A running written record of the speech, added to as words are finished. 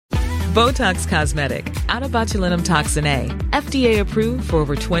Botox Cosmetic, out of botulinum toxin A, FDA approved for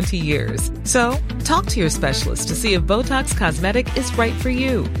over 20 years. So, talk to your specialist to see if Botox Cosmetic is right for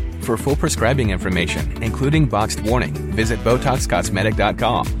you. For full prescribing information, including boxed warning, visit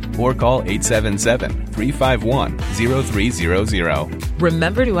BotoxCosmetic.com or call 877-351-0300.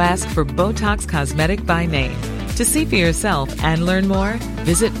 Remember to ask for Botox Cosmetic by name. To see for yourself and learn more,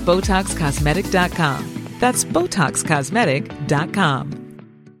 visit BotoxCosmetic.com. That's BotoxCosmetic.com.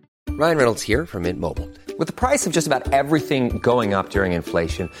 Ryan Reynolds here from Mint Mobile. With the price of just about everything going up during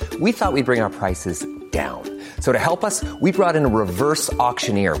inflation, we thought we'd bring our prices down. So to help us, we brought in a reverse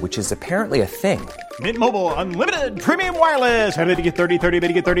auctioneer, which is apparently a thing. Mint Mobile Unlimited Premium Wireless. How to get 30, 30, bit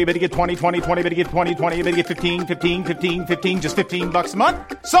to get 30, bit to get 20, 20, 20, bit to get 20, 20, bit to get 15, 15, 15, 15, just $15 a month?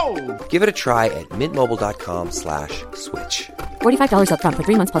 Sold! Give it a try at mintmobile.com/switch. $45 up front for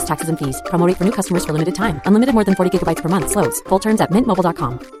 3 months plus taxes and fees. Promo rate for new customers for limited time. Unlimited more than 40 gigabytes per month. Slows full terms at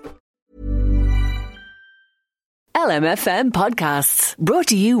mintmobile.com. LMFM Podcasts, brought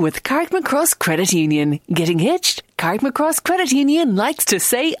to you with Carrickmacross Credit Union. Getting hitched? Carrickmacross Credit Union likes to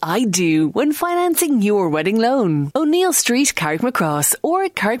say I do when financing your wedding loan. O'Neill Street, Carrickmacross, or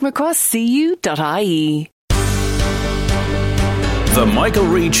carrickmacrosscu.ie. The Michael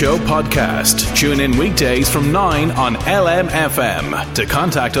Reid Show podcast. Tune in weekdays from 9 on LMFM. To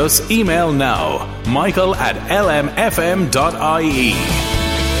contact us, email now, michael@lmfm.ie.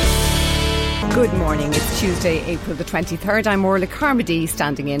 Good morning. It's Tuesday, April the 23rd. I'm Orla Carmody,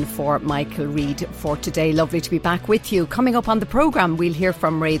 standing in for Michael Reid for today. Lovely to be back with you. Coming up on the programme, we'll hear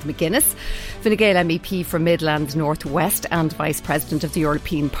from Raid McGuinness, Fine Gael MEP for Midlands North West and Vice President of the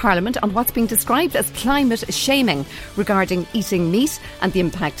European Parliament, on what's being described as climate shaming regarding eating meat and the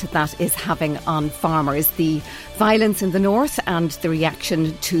impact that is having on farmers. The violence in the north and the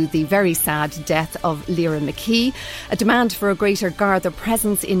reaction to the very sad death of Lyra McKee, a demand for a greater Garda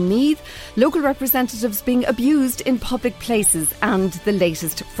presence in Meath, local representatives being abused in public places, and the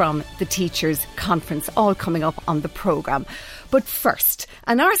latest from the Teachers' Conference, all coming up on the programme. But first,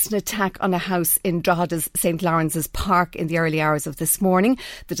 an arson attack on a house in Drogheda's St Lawrence's Park in the early hours of this morning,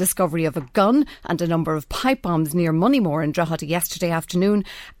 the discovery of a gun and a number of pipe bombs near Moneymore in Drogheda yesterday afternoon,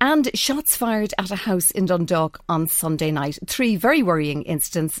 and shots fired at a house in Dundalk on Sunday night. 3 very worrying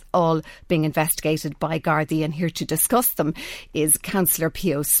incidents, all being investigated by Gardaí, and here to discuss them is Councillor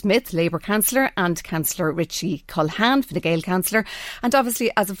P.O. Smith, Labour Councillor, and Councillor Richie Culhane, Fine Gael Councillor. And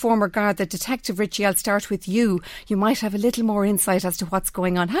obviously, as a former Garda detective, Richie, I'll start with you. You might have a little more insight as to what's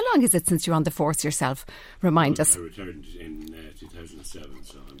going on. How long is it since you're on the force yourself? Remind us. I returned in 2007,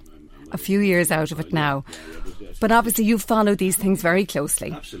 so I'm a few years out of it now. But obviously you've followed these things very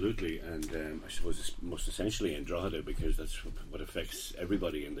closely. Absolutely, and I suppose it's most essentially in Drogheda, because that's what affects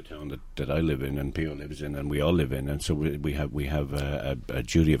everybody in the town that I live in and Pio lives in and we all live in, and so we have a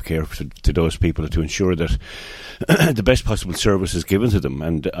duty of care to those people to ensure that the best possible service is given to them.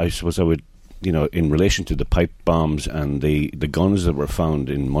 And I suppose I would, in relation to the pipe bombs and the guns that were found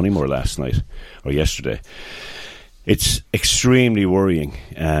in Moneymore last night or yesterday, it's extremely worrying,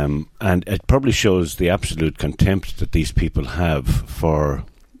 and it probably shows the absolute contempt that these people have for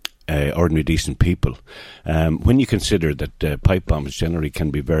ordinary decent people. When you consider that pipe bombs generally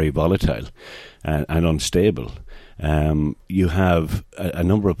can be very volatile and unstable, you have a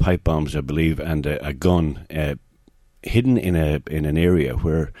number of pipe bombs, I believe, and a gun hidden in an area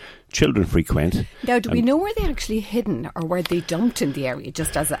where children frequent. Now, do we know where they actually hidden, or were they dumped in the area,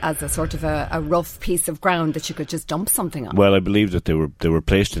 just as a sort of a rough piece of ground that you could just dump something on? Well, I believe that they were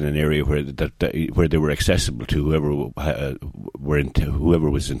placed in an area where they were accessible to whoever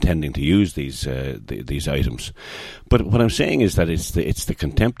was intending to use these items. But what I'm saying is that it's the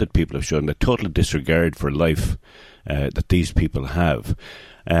contempt that people have shown, the total disregard for life that these people have.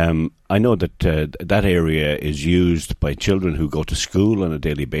 I know that that area is used by children who go to school on a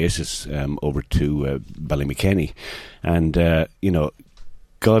daily basis over to Ballymakenny, and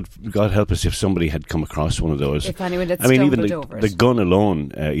God help us if somebody had come across one of those. If anyone had stumbled over it. The gun alone,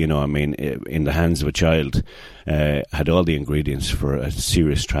 in the hands of a child, had all the ingredients for a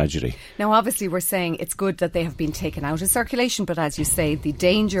serious tragedy. Now, obviously, we're saying it's good that they have been taken out of circulation, but as you say, the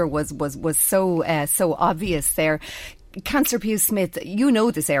danger was so obvious there. Councillor P.O. Smith, you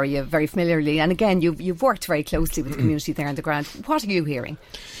know this area very familiarly, and again, you've worked very closely with the community there on the ground. What are you hearing?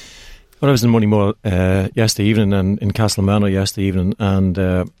 Well, I was in Moneymore yesterday evening and in Castlemano yesterday evening,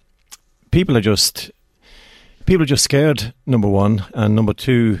 and people are just scared, number one, and number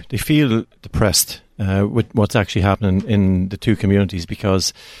two, they feel depressed with what's actually happening in the two communities,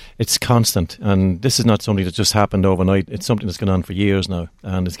 because it's constant, and this is not something that just happened overnight. It's something that's gone on for years now,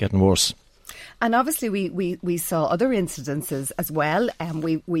 and it's getting worse. And obviously we saw other incidences as well.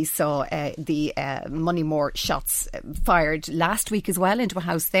 We saw the Moneymore shots fired last week as well into a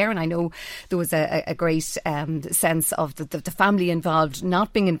house there, and I know there was a great sense of the family involved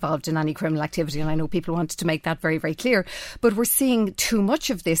not being involved in any criminal activity, and I know people wanted to make that very, very clear. But we're seeing too much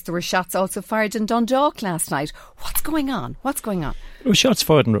of this. There were shots also fired in Dundalk last night. What's going on? There were shots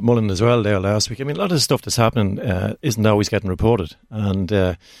fired in Mullen as well there last week. I mean, a lot of the stuff that's happening isn't always getting reported,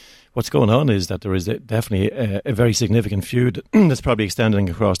 and what's going on is that there is definitely a very significant feud that's probably extending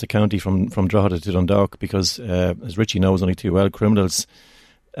across the county from Drogheda to Dundalk, because as Richie knows only too well, criminals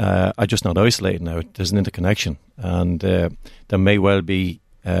are just not isolated now. There's an interconnection, and there may well be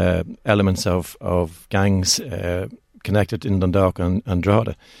elements of gangs connected in Dundalk and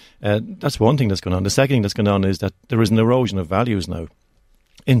Drogheda. That's one thing that's going on. The second thing that's going on is that there is an erosion of values now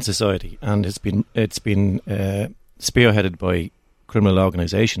in society, and it's been spearheaded by criminal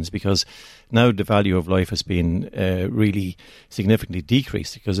organisations, because now the value of life has been really significantly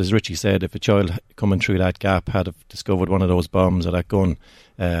decreased, because as Richie said, if a child coming through that gap had have discovered one of those bombs or that gun,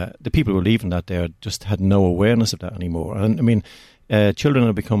 the people who were leaving that there just had no awareness of that anymore. And I mean, children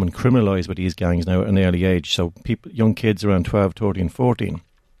are becoming criminalised with these gangs now at an early age. So young kids around 12, 13, 14,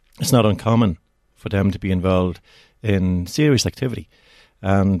 it's not uncommon for them to be involved in serious activity.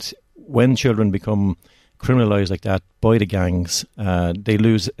 And when children become criminalised like that by the gangs, they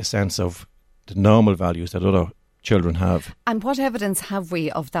lose a sense of the normal values that other children have. And what evidence have we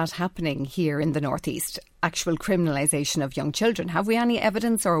of that happening here in the Northeast? Actual criminalisation of young children. Have we any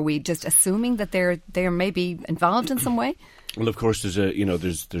evidence, or are we just assuming that they're maybe involved in some way? Well, of course, there's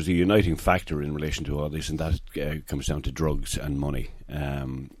a uniting factor in relation to all this, and that comes down to drugs and money.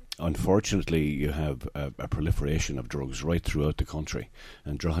 Unfortunately, you have a proliferation of drugs right throughout the country,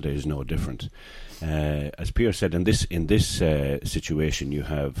 and Drogheda is no different. As Pierre said, in this situation, you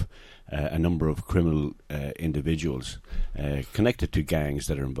have a number of criminal individuals connected to gangs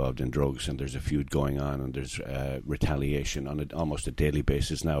that are involved in drugs, and there's a feud going on, and there's retaliation on almost a daily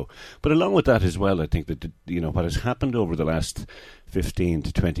basis now. But along with that as well, I think that what has happened over the last 15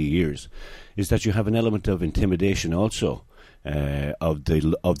 to 20 years is that you have an element of intimidation also. Of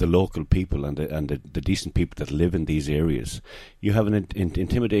the local people and the decent people that live in these areas. You have an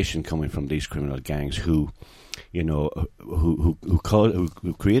intimidation coming from these criminal gangs who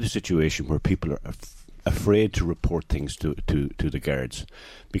create a situation where people are afraid to report things to the guards,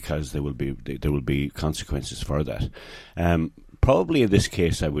 because there will be consequences for that. Probably in this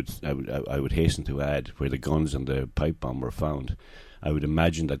case, I would hasten to add, where the guns and the pipe bomb were found, I would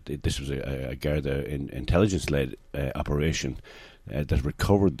imagine that this was a Garda intelligence-led operation that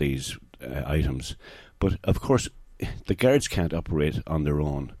recovered these items. But, of course, the guards can't operate on their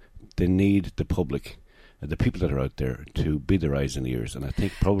own. They need the public, the people that are out there, to be their eyes and ears. And I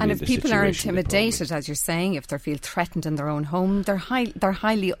think probably and if people are intimidated, as you're saying, if they feel threatened in their own home, they're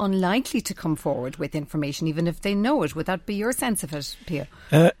highly unlikely to come forward with information, even if they know it. Would that be your sense of it, Pia?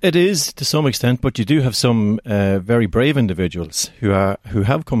 It is to some extent, but you do have some very brave individuals who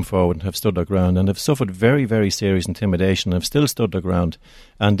have come forward and have stood their ground and have suffered very, very serious intimidation and have still stood their ground,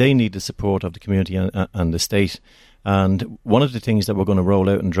 and they need the support of the community and the state. And one of the things that we're going to roll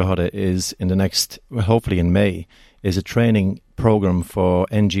out in Drogheda is in the next, well, hopefully in May, is a training programme for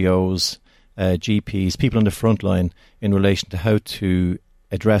NGOs, GPs, people on the front line in relation to how to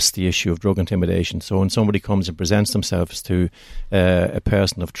address the issue of drug intimidation. So when somebody comes and presents themselves to a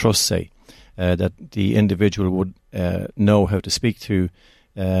person of trust, say, that the individual would know how to speak to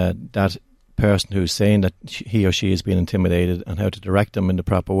that person who's saying that he or she is being intimidated, and how to direct them in the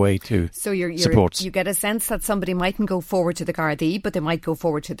proper way to support. You get a sense that somebody mightn't go forward to the Gardaí, but they might go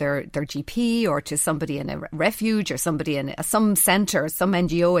forward to their GP, or to somebody in a refuge, or somebody in some centre, some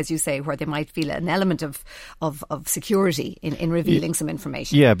NGO, as you say, where they might feel an element of security in revealing some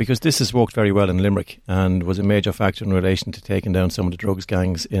information. Yeah, because this has worked very well in Limerick and was a major factor in relation to taking down some of the drugs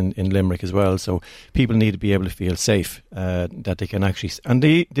gangs in Limerick as well. So people need to be able to feel safe, that they can actually, and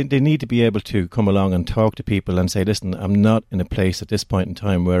they need to be able to come along and talk to people and say, listen, I'm not in a place at this point in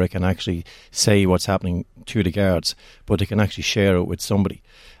time where I can actually say what's happening to the guards, but I can actually share it with somebody.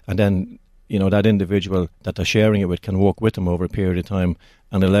 And then, that individual that they're sharing it with can walk with them over a period of time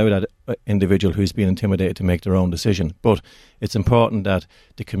and allow that individual who's been intimidated to make their own decision. But it's important that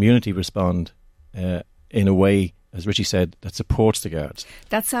the community respond in a way, as Richie said, that supports the guards.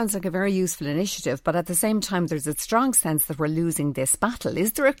 That sounds like a very useful initiative, but at the same time there's a strong sense that we're losing this battle.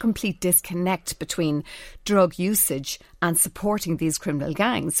 Is there a complete disconnect between drug usage and supporting these criminal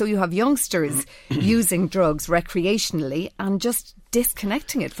gangs? So you have youngsters using drugs recreationally and just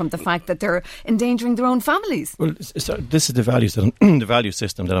disconnecting it from the fact that they're endangering their own families. Well, so this is the values the value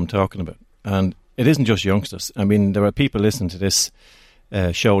system that I'm talking about. And it isn't just youngsters. I mean, there are people listening to this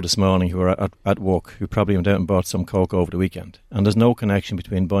show this morning who are at work who probably went out and bought some coke over the weekend. And there's no connection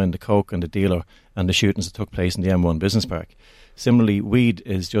between buying the coke and the dealer and the shootings that took place in the M1 Business Park. Similarly, weed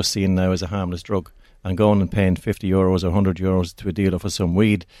is just seen now as a harmless drug. And going and paying €50 or €100 to a dealer for some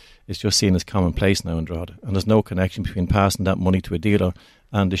weed is just seen as commonplace now in Drogheda. And there's no connection between passing that money to a dealer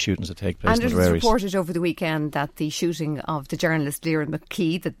and the shootings that take place in other areas. And it was reported over the weekend that the shooting of the journalist Lyra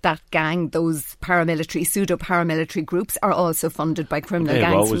McKee, that gang, those pseudo-paramilitary groups, are also funded by criminal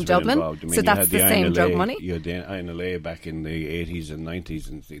gangs from Dublin. I mean, so that's the same drug money? You had the INLA back in the 80s and 90s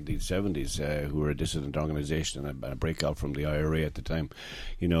and the 70s, who were a dissident organisation and a breakout from the IRA at the time,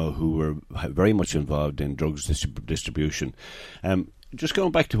 who were very much involved in drugs distribution. Just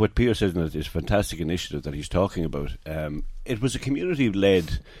going back to what Peter says in this fantastic initiative that he's talking about, it was a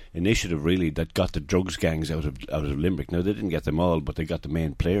community-led initiative really that got the drugs gangs out of Limerick. Now, they didn't get them all, but they got the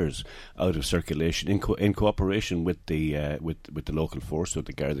main players out of circulation in cooperation with the local force, with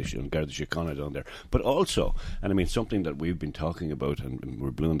the Garda Síochána down there. But also, and I mean something that we've been talking about, and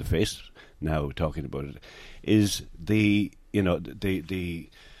we're blue in the face now talking about it, is the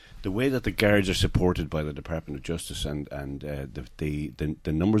way that the guards are supported by the Department of Justice and the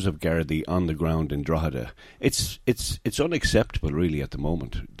numbers of Gardaí on the ground in Drogheda, it's unacceptable really at the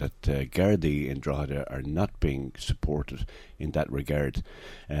moment that Gardaí in Drogheda are not being supported in that regard,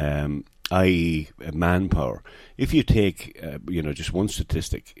 i.e. manpower. If you take just one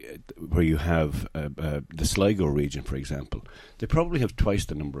statistic where you have the Sligo region, for example, they probably have twice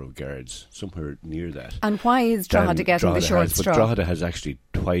the number of guards, somewhere near that. And why is Drogheda getting the short straw? But Drogheda has actually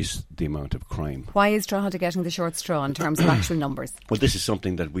twice the amount of crime. Why is Drogheda getting the short straw in terms of actual numbers? Well, this is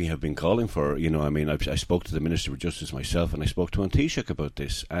something that we have been calling for. I spoke to the Minister for Justice myself, and I spoke to An Taoiseach about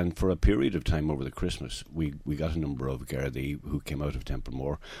this. And for a period of time over the Christmas, we got a number of Gardaí who came out of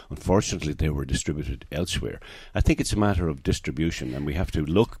Templemore. Unfortunately, they were distributed elsewhere. I think it's a matter of distribution, and we have to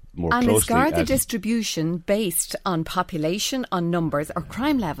look more closely at... And is Garda distribution based on population, on numbers, or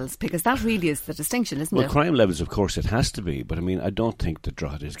crime levels? Because that really is the distinction, isn't it? Well, crime levels, of course, it has to be. But I mean, I don't think that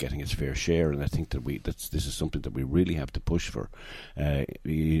Drogheda is getting its fair share, and I think that this is something that we really have to push for, on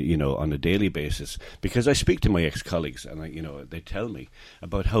a daily basis. Because I speak to my ex-colleagues, and they tell me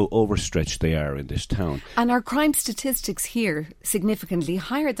about how overstretched they are in this town. And our crime statistics here significantly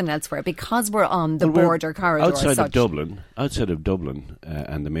higher than elsewhere because we're on the border corridor. Outside of Dublin,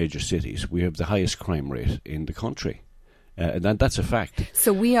 and the major cities, we have the highest crime rate in the country. And that's a fact.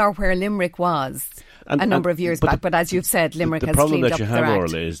 So we are where Limerick was a number of years back, but as you've said, Limerick has cleaned up their act. The problem that you have,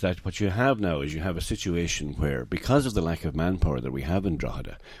 Orla, is that what you have now is you have a situation where, because of the lack of manpower that we have in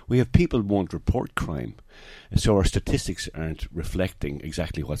Drogheda, we have people who won't report crime. And so our statistics aren't reflecting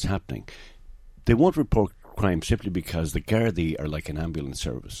exactly what's happening. They won't report crime simply because the Gardaí are like an ambulance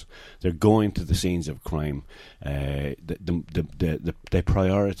service. They're going to the scenes of crime. They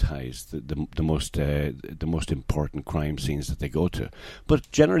prioritise the most important crime scenes that they go to. But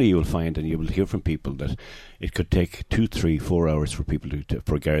generally, you will find, and you will hear from people, that it could take 2, 3, 4 hours for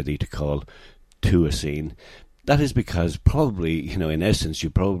Gardaí to call to a scene. That is because probably, in essence,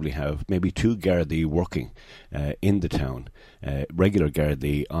 you probably have maybe 2 Gardaí working in the town, regular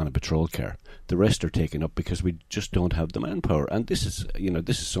Gardaí on a patrol car. The rest are taken up because we just don't have the manpower. And this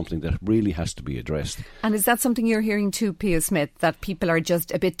is something that really has to be addressed. And is that something you're hearing too, Pia Smith, that people are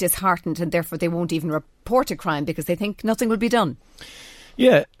just a bit disheartened and therefore they won't even report a crime because they think nothing will be done?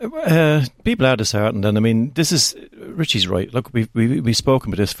 Yeah, people are disheartened, and I mean, Richie's right. Look, we've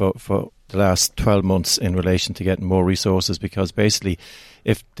spoken about this for the last 12 months in relation to getting more resources, because basically,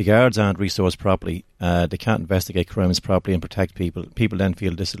 if the guards aren't resourced properly, they can't investigate crimes properly and protect people. People then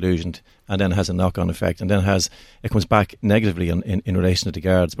feel disillusioned, and then it has a knock-on effect, and then it comes back negatively in relation to the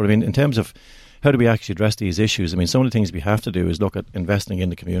guards. But I mean, in terms of how do we actually address these issues? I mean, some of the things we have to do is look at investing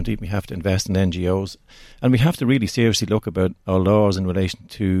in the community. We have to invest in NGOs. And we have to really seriously look about our laws in relation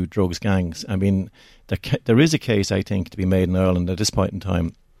to drugs gangs. I mean, there is a case, I think, to be made in Ireland at this point in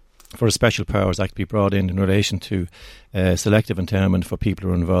time for a Special Powers Act to be brought in relation to selective internment for people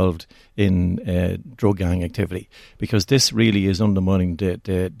who are involved in drug gang activity, because this really is undermining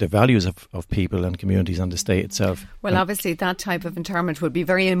the values of people and communities and the state itself. Well, obviously that type of internment would be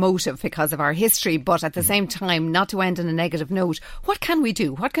very emotive because of our history, but at the same time, not to end on a negative note, what can we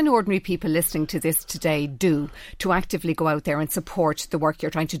do? What can ordinary people listening to this today do to actively go out there and support the work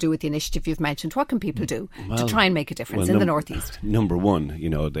you're trying to do with the initiative you've mentioned? What can people do to try and make a difference in the North East? Number one,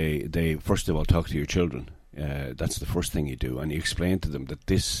 they first of all talk to your children. That's the first thing you do, and you explain to them that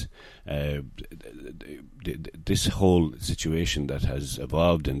this whole situation that has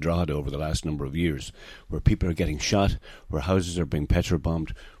evolved in Drogheda over the last number of years, where people are getting shot, where houses are being petrol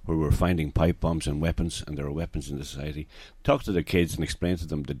bombed, where we're finding pipe bombs and weapons, and there are weapons in the society. Talk to the kids and explain to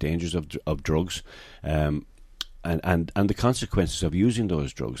them the dangers of drugs, and the consequences of using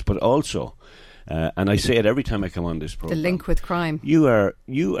those drugs, but also. And I say it every time I come on this program. The link with crime. You are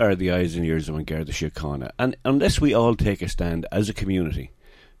the eyes and ears of An Garda Síochána, and unless we all take a stand as a community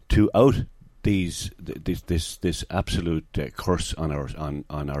to out this absolute curse on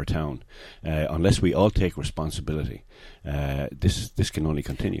our town, unless we all take responsibility, this can only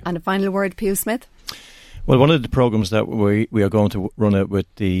continue. And a final word, Pew Smith. Well, one of the programmes that we are going to run out with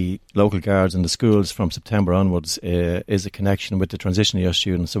the local guards in the schools from September onwards is a connection with the transitional year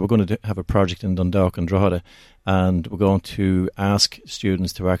students. So we're going to have a project in Dundalk and Drogheda, and we're going to ask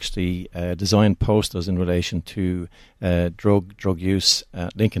students to actually design posters in relation to drug use,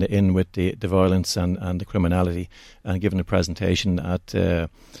 linking it in with the violence and the criminality, and giving a presentation at a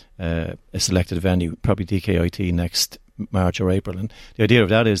selected venue, probably DKIT next March or April. And the idea of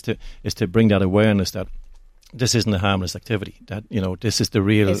that is to bring that awareness that this isn't a harmless activity, that, this is the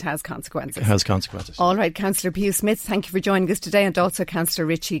real... It has consequences. It has consequences. All right, Councillor Pew Smith, thank you for joining us today, and also Councillor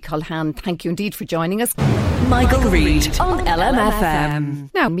Richie Culhan, thank you indeed for joining us. Michael Reid on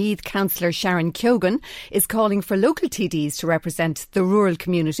LMFM. Now, Meath Councillor Sharon Keoghan is calling for local TDs to represent the rural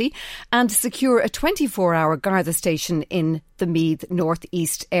community and secure a 24-hour Garda station in the Meath North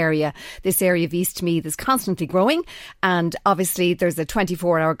East area. This area of East Meath is constantly growing, and obviously there's a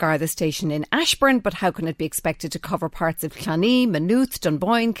 24-hour Garda station in Ashbourne, but how can it be expected to cover parts of Clonee, Maynooth,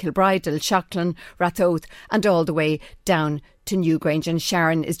 Dunboyne, Kilbride, Dilshaughlin, Rathoath, and all the way down to Newgrange? And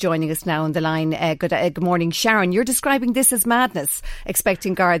Sharon is joining us now on the line. Good morning, Sharon. You're describing this as madness,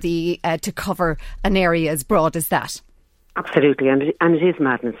 expecting Gardaí to cover an area as broad as that. Absolutely, and it is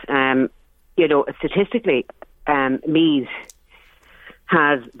madness. Statistically, Meath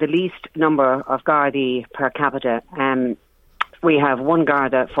has the least number of Gardaí per capita. We have one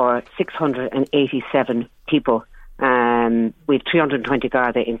Garda for 687 people. We have 320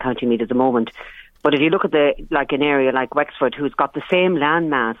 Garda in County Meath at the moment. But if you look at an area like Wexford, who's got the same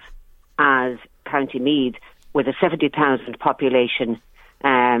landmass as County Meath, with a 70,000 population,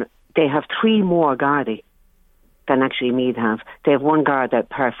 they have 3 more Gardaí than actually Meath have. They have one Garda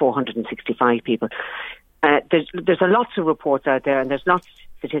per 465 people. There's lots of reports out there, and there's lots of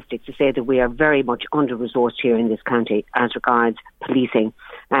statistics to say that we are very much under-resourced here in this county as regards policing.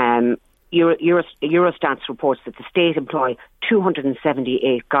 Eurostats reports that the state employ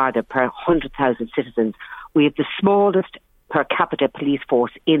 278 Garda per 100,000 citizens. We have the smallest per capita police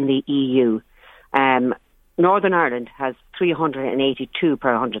force in the EU. Northern Ireland has 382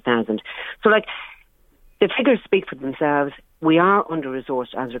 per 100,000. So, the figures speak for themselves. We are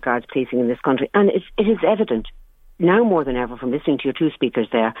under-resourced as regards policing in this country, and it is evident now more than ever from listening to your two speakers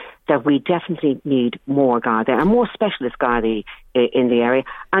there that we definitely need more Garda and more specialist Garda in the area.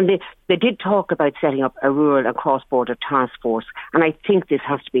 And they did talk about setting up a rural and cross-border task force, and I think this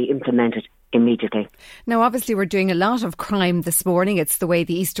has to be implemented immediately. Now, obviously, we're doing a lot of crime this morning. It's the way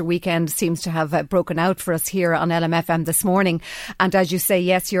the Easter weekend seems to have broken out for us here on LMFM this morning. And as you say,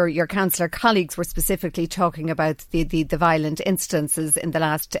 yes, your councillor colleagues were specifically talking about the violent instances in the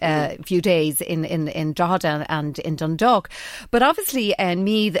last few days in Drogheda and in Dundalk. But obviously, in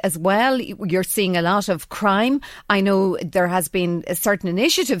Meath as well, you're seeing a lot of crime. I know there has been certain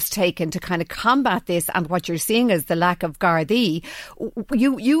initiatives taken to kind of combat this, and what you're seeing is the lack of Gardaí.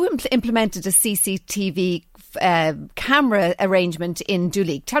 You implemented a CCTV camera arrangement in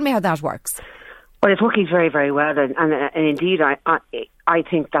Duleek. Tell me how that works. Well, it's working very, very well, and indeed I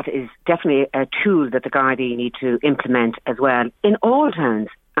think that is definitely a tool that the Gardaí need to implement as well in all towns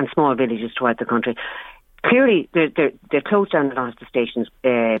and small villages throughout the country. Clearly, they closed down a lot of the stations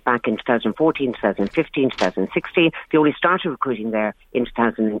back in 2014, 2015, 2016. They only started recruiting there in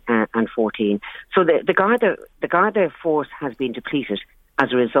 2014. So the Garda force has been depleted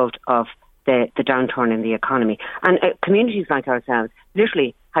as a result of the downturn in the economy. And communities like ourselves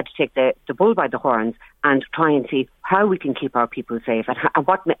literally had to take the bull by the horns and try and see how we can keep our people safe and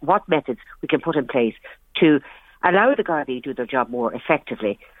what methods we can put in place to allow the Gardaí to do their job more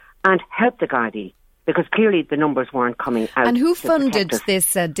effectively and help the Gardaí, because clearly the numbers weren't coming out. And who funded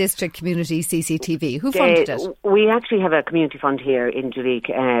this district community CCTV? Who funded it? We actually have a community fund here in Duleek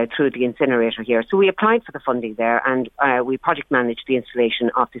through the incinerator here. So we applied for the funding there, and we project managed the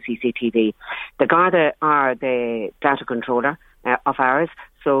installation of the CCTV. The Garda are the data controller of ours.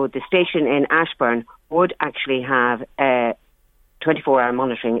 So the station in Ashbourne would actually have 24-hour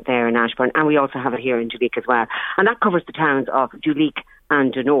monitoring there in Ashbourne, and we also have it here in Duleek as well. And that covers the towns of Duleek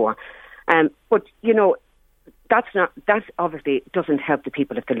and Dunor. But, you know, that obviously doesn't help the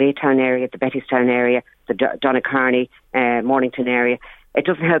people of the Laytown area, the Bettystown area, the Donacarney, Mornington area. It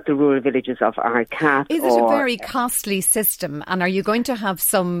doesn't help the rural villages of Ardcath. Is it a very costly system? And are you going to have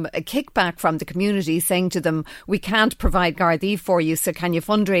some kickback from the community saying to them, we can't provide Gardaí for you, so can you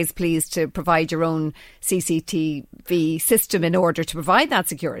fundraise, please, to provide your own CCTV system in order to provide that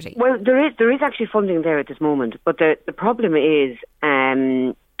security? Well, there is actually funding there at this moment, but the problem is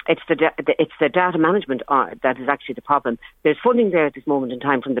it's the data management that is actually the problem. There's funding there at this moment in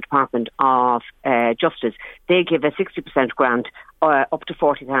time from the Department of Justice. They give a 60% grant up to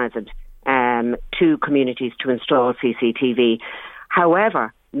 40,000 to communities to install CCTV.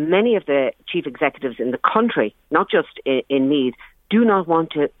 However, many of the chief executives in the country, not just in Meath, do not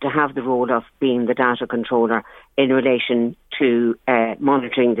want to have the role of being the data controller in relation to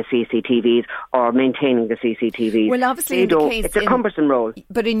monitoring the CCTVs or maintaining the CCTVs. Well, obviously, it's a cumbersome role.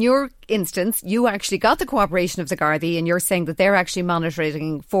 But in your instance, you actually got the cooperation of the Gardaí, and you're saying that they're actually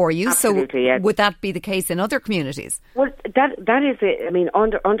monitoring for you. Absolutely, so yes. Would that be the case in other communities? Well, that is it. I mean,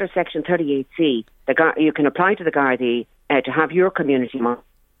 under Section 38C, you can apply to the Gardaí to have your community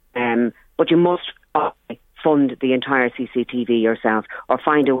monitored, but you must fund the entire CCTV yourself or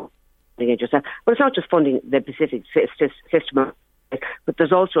find a way it yourself. But it's not just funding the specific system, but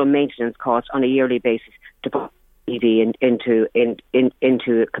there's also a maintenance cost on a yearly basis to put TV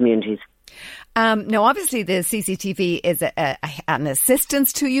into communities. Now, obviously, the CCTV is an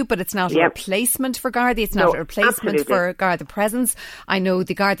assistance to you, but it's not a replacement for Gardaí. It's not a replacement for Garda presence. I know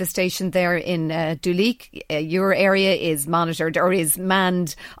the Garda station there in Duleek, your area is monitored or is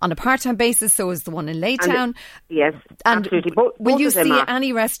manned on a part-time basis, so is the one in Laytown. Yes, and absolutely. Will you see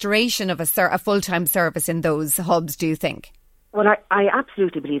any restoration of a full-time service in those hubs, do you think? Well, I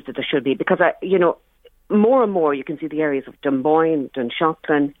absolutely believe that there should be, because, more and more you can see the areas of Dunboyne,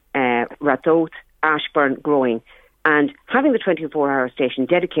 Dunshaughlin, Rathoath, Ashbourne growing, and having the 24-hour station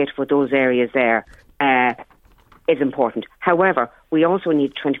dedicated for those areas there is important. However, we also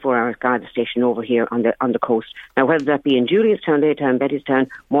need a 24-hour Garda station over here on the coast. Now, whether that be in Julianstown, Laytown, Bettystown,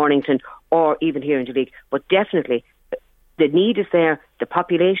 Mornington, or even here in Duleek, but definitely the need is there, the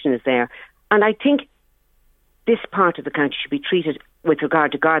population is there, and I think this part of the county should be treated with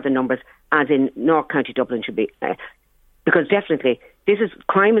regard to Garda numbers as in North County Dublin should be, because definitely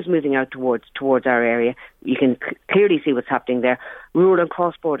crime is moving out towards our area. You can clearly see what's happening there. Rural and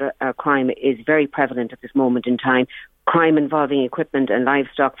cross-border crime is very prevalent at this moment in time. Crime involving equipment and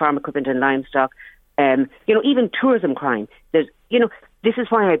livestock, farm equipment and livestock. Even tourism crime. This is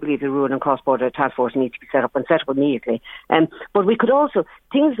why I believe the Rural and Cross-Border Task Force needs to be set up immediately. But we could also,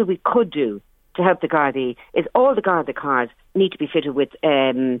 things that we could do to help the Gardaí is all the Garda cars need to be fitted with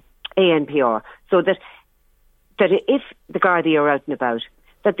ANPR, so that if the Gardaí are out and about,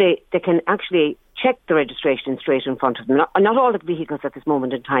 that they can actually check the registration straight in front of them. Not all the vehicles at this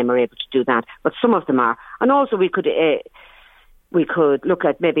moment in time are able to do that, but some of them are. And also we could look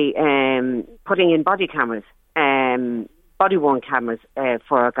at maybe putting in body cameras, body-worn cameras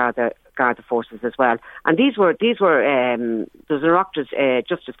for our Garda forces as well. And these were there's an Oireachtas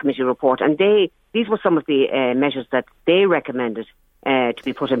Justice Committee report, and these were some of the measures that they recommended to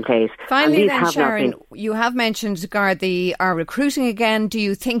be put in place. Finally then, Sharon, you have mentioned Gardaí are recruiting again. Do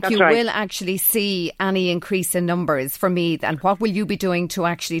you think you will actually see any increase in numbers for Meath, and what will you be doing to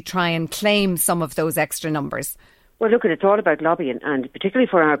actually try and claim some of those extra numbers? Well, look, it's all about lobbying, and particularly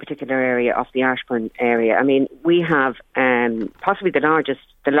for our particular area of the Ashbourne area. I mean, we have possibly the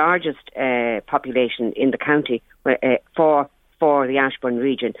largest population in the county for the Ashbourne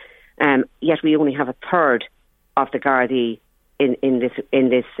region, yet we only have a third of the Gardaí in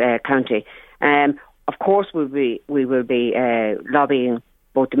this county. Of course, we will be lobbying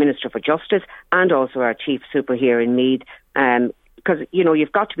both the Minister for Justice and also our Chief Super here in Meath, because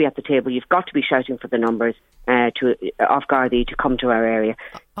you've got to be at the table, you've got to be shouting for the numbers of Gardaí to come to our area.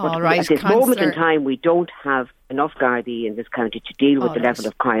 But at this moment in time, we don't have enough Gardaí in this county to deal with the level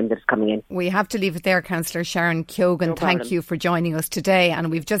of crime that is coming in. We have to leave it there, Councillor Sharon Keoghan. No Thank you for joining us today. And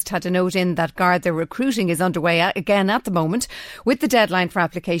we've just had a note in that Garda recruiting is underway again at the moment, with the deadline for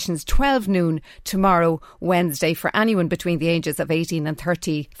applications 12 noon tomorrow, Wednesday, for anyone between the ages of 18 and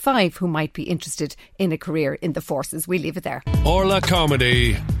 35 who might be interested in a career in the forces. We leave it there. Orla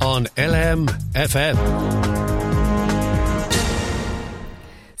Comedy on LMFM.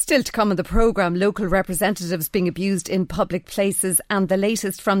 Still to come on the programme, local representatives being abused in public places, and the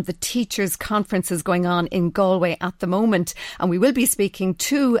latest from the teachers' conferences going on in Galway at the moment. And we will be speaking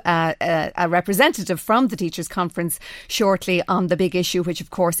to a representative from the teachers' conference shortly on the big issue, which of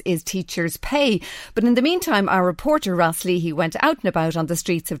course is teachers' pay. But in the meantime, our reporter Ross Leahy went out and about on the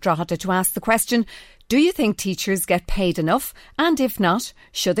streets of Drogheda to ask the question, do you think teachers get paid enough? And if not,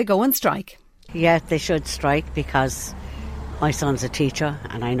 should they go on strike? Yeah, they should strike because my son's a teacher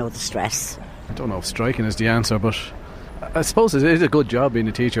and I know the stress. I don't know if striking is the answer, but I suppose it is a good job being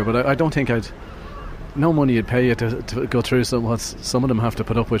a teacher, but I don't think no money would pay you to go through what some of them have to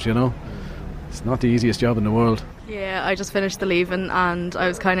put up with, you know. It's not the easiest job in the world. Yeah, I just finished the leaving and I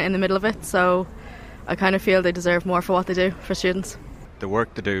was kind of in the middle of it, so I kind of feel they deserve more for what they do for students. The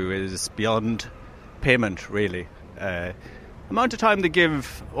work they do is beyond payment, really. Amount of time they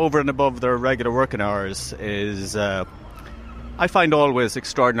give over and above their regular working hours is I find always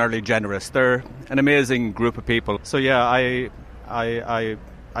extraordinarily generous. They're an amazing group of people. So yeah, I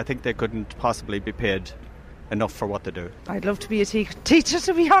think they couldn't possibly be paid enough for what they do. I'd love to be a teacher,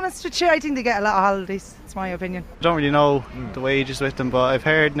 to be honest with you. I think they get a lot of holidays. It's my opinion. I don't really know the wages with them, but I've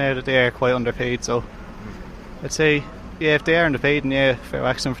heard now that they are quite underpaid. So I'd say, yeah, if they are underpaid, and yeah, fair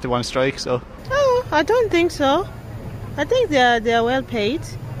whack them if they want to strike. So no, I don't think so. I think they are well paid.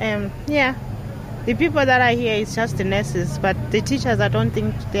 Yeah. The people that are here is just the nurses, but the teachers, I don't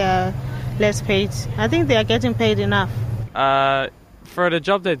think they are less paid. I think they are getting paid enough. For the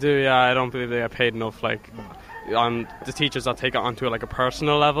job they do, yeah, I don't believe they get paid enough. Like, on the teachers that take it onto like a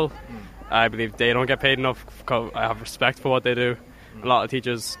personal level, I believe they don't get paid enough. I have respect for what they do. A lot of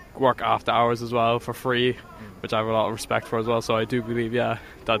teachers work after hours as well for free, which I have a lot of respect for as well. So I do believe, yeah,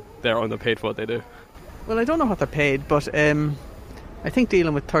 that they're underpaid for what they do. Well, I don't know what they're paid, but I think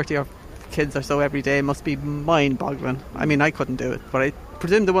dealing with 30 or kids or so every day must be mind-boggling. I mean, I couldn't do it, but I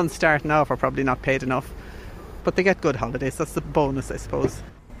presume the ones starting off are probably not paid enough. But they get good holidays. That's the bonus, I suppose.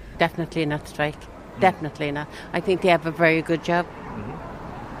 Definitely not strike. Definitely not. I think they have a very good job.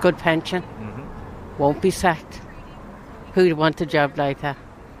 Good pension. Won't be sacked. Who'd want a job like that?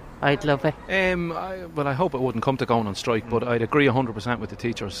 I'd love it. I hope it wouldn't come to going on strike, but I'd agree 100% with the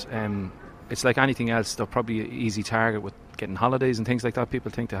teachers. It's like anything else. They're probably an easy target with getting holidays and things like that.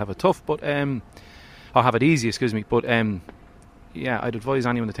 People think they have it tough, but or have it easy, excuse me. But yeah, I'd advise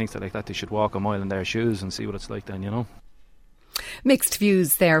anyone that thinks that like that, they should walk a mile in their shoes and see what it's like then, you know. Mixed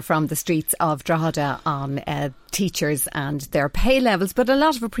views there from the streets of Drogheda on teachers and their pay levels, but a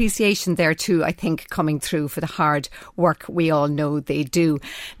lot of appreciation there too, I think, coming through for the hard work we all know they do.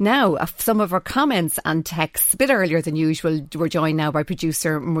 Now, some of our comments and texts, a bit earlier than usual. We're joined now by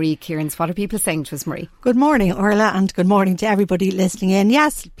producer Marie Kierans. What are people saying to us, Marie? Good morning, Orla, and good morning to everybody listening in.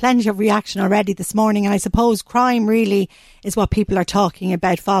 Yes, plenty of reaction already this morning, and I suppose crime really is what people are talking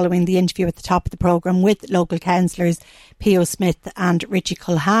about following the interview at the top of the programme with local councillors P.O. Smith and Richie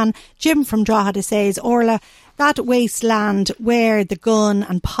Culhan. Jim from Drogheda says, Orla, that wasteland where the gun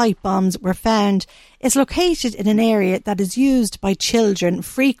and pipe bombs were found is located in an area that is used by children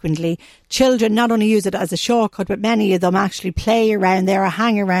frequently. Children not only use it as a shortcut, but many of them actually play around there or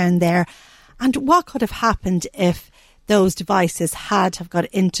hang around there. And what could have happened if those devices have got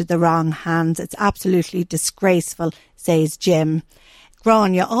into the wrong hands? It's absolutely disgraceful, says Jim.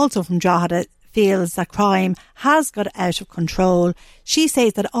 Grania, also from Drogheda, feels that crime has got out of control. She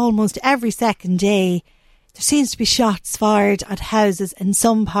says that almost every second day there seems to be shots fired at houses in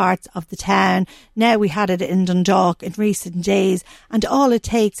some parts of the town. Now we had it in Dundalk in recent days, and all it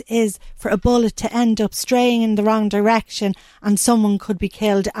takes is for a bullet to end up straying in the wrong direction and someone could be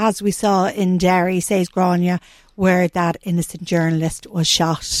killed, as we saw in Derry, says Grania, where that innocent journalist was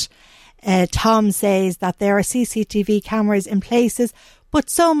shot. Tom says that there are CCTV cameras in places, but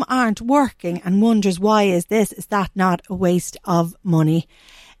some aren't working, and wonders why is that not a waste of money?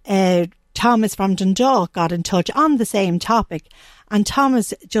 Thomas from Dundalk got in touch on the same topic, and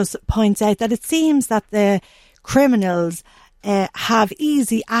Thomas just points out that it seems that the criminals have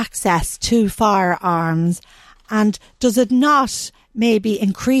easy access to firearms, and does it not maybe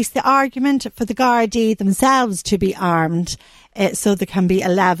increase the argument for the Gardaí themselves to be armed so there can be a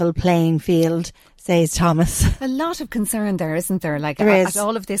level playing field, says Thomas. A lot of concern there, isn't there? Like, there is. At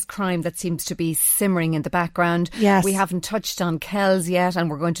all of this crime that seems to be simmering in the background. Yes. We haven't touched on Kells yet, and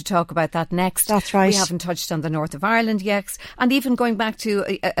we're going to talk about that next. That's right. We haven't touched on the north of Ireland yet. And even going back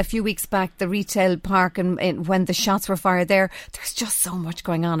to a few weeks back, the retail park and when the shots were fired there's just so much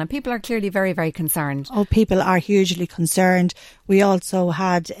going on, and people are clearly very, very concerned. Oh, people are hugely concerned. We also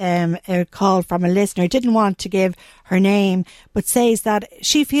had a call from a listener, didn't want to give her name, but says that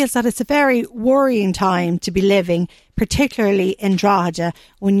she feels that it's a very worrying worrying time to be living, particularly in Drogheda,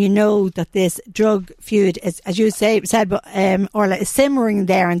 when you know that this drug feud is, as you said, Orla, is simmering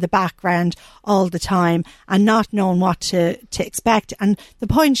there in the background all the time and not knowing what to expect. And the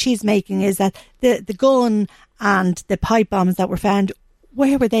point she's making is that the gun and the pipe bombs that were found,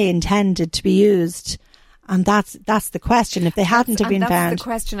 where were they intended to be used? And that's the question. If they hadn't have been found, that's the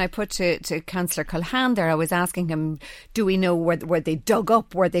question I put to Councillor Culhane there. I was asking him, do we know were they dug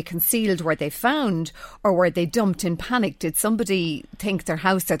up, were they concealed, were they found, or were they dumped in panic? Did somebody think their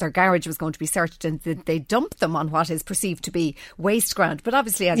house or their garage was going to be searched and did they dump them on what is perceived to be waste ground? But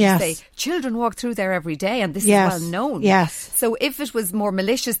obviously, as you say, children walk through there every day and this is well known. Yes. So if it was more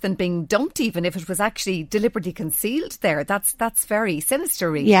malicious than being dumped, even if it was actually deliberately concealed there, that's very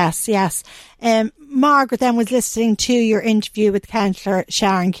sinister, really. Yes. Margaret then was listening to your interview with Councillor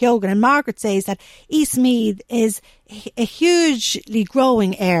Sharon Keoghan, and Margaret says that Eastmeath is a hugely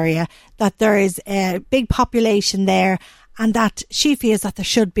growing area, that there is a big population there, and that she feels that there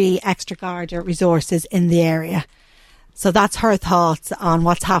should be extra Garda resources in the area. So that's her thoughts on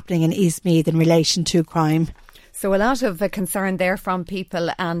what's happening in Eastmeath in relation to crime. So a lot of concern there from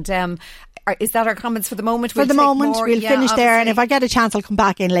people, and is that our comments for the moment? We'll finish there, and if I get a chance I'll come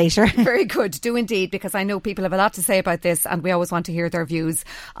back in later. Very good, do indeed, because I know people have a lot to say about this and we always want to hear their views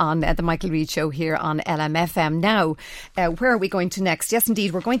on the Michael Reid Show here on LMFM. Now, where are we going to next? Yes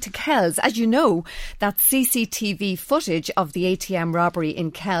indeed, we're going to Kells. As you know, that CCTV footage of the ATM robbery in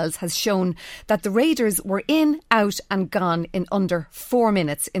Kells has shown that the raiders were in, out and gone in under 4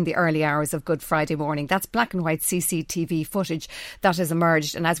 minutes in the early hours of Good Friday morning. That's black and white CCTV footage that has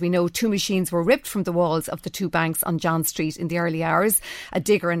emerged, and as we know, two machines were ripped from the walls of the two banks on John Street in the early hours. A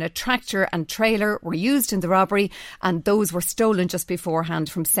digger and a tractor and trailer were used in the robbery, and those were stolen just beforehand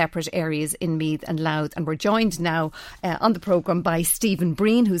from separate areas in Meath and Louth. And we're joined now on the programme by Stephen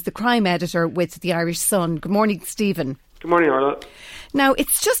Breen, who's the crime editor with the Irish Sun. Good morning, Stephen. Good morning, Orla. Now,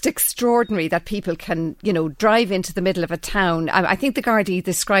 it's just extraordinary that people can, drive into the middle of a town. I think the Gardaí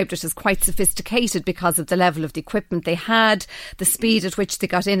described it as quite sophisticated because of the level of the equipment they had, the speed at which they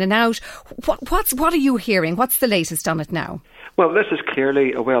got in and out. What are you hearing? What's the latest on it now? Well, this is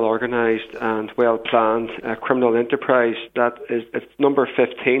clearly a well-organised and well-planned criminal enterprise. It's number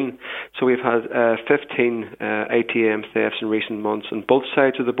 15. So we've had 15 ATM thefts in recent months on both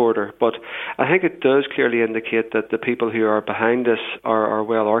sides of the border. But I think it does clearly indicate that the people who are behind this are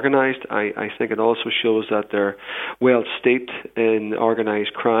well-organised. I think it also shows that they're well-steeped in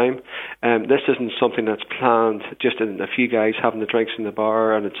organised crime. This isn't something that's planned just in a few guys having the drinks in the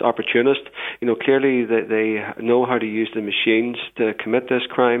bar and it's opportunist. Clearly they know how to use the machines to commit this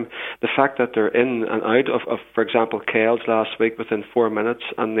crime. The fact that they're in and out of for example, Kells last week within 4 minutes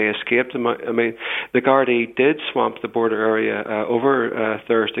and they escaped them. I mean, the Gardaí did swamp the border area over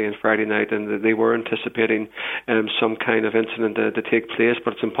Thursday and Friday night, and they were anticipating some kind of incident to take place,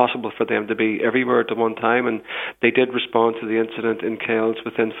 but it's impossible for them to be everywhere at one time, and they did respond to the incident in Kells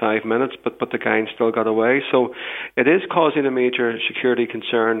within 5 minutes, but the gang still got away. So it is causing a major security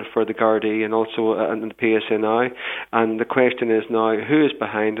concern for the Gardaí and also and the PSNI, and the question is now, who is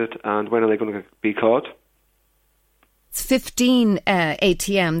behind it and when are they going to be caught? It's 15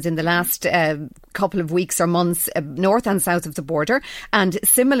 ATMs in the last couple of weeks or months, north and south of the border, and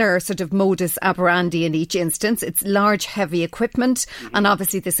similar sort of modus operandi in each instance. It's large, heavy equipment, and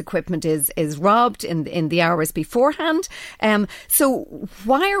obviously this equipment is robbed in the hours beforehand. So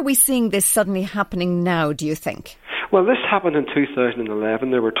why are we seeing this suddenly happening now, do you think? Well, this happened in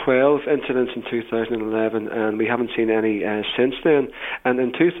 2011. There were 12 incidents in 2011, and we haven't seen any since then. And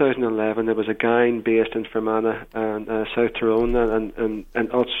in 2011, there was a gang based in Fermanagh and South Tyrone,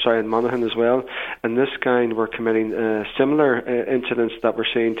 and also in Monaghan as well. And this gang were committing similar incidents that we're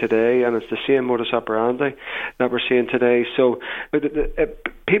seeing today, and it's the same modus operandi that we're seeing today. So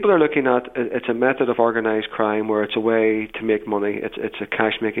people are looking at it's a method of organised crime where it's a way to make money. It's a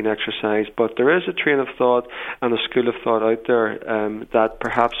cash-making exercise. But there is a train of thought and a school of thought out there that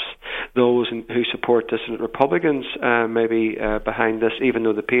perhaps those who support dissident Republicans may be behind this, even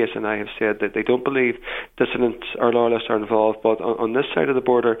though the PSNI have said that they don't believe dissidents or loyalists are involved. But on this side of the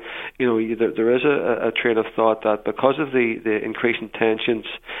border, there is a train of thought that because of the increasing tensions,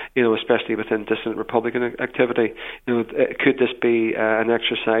 especially within dissident Republican activity, could this be an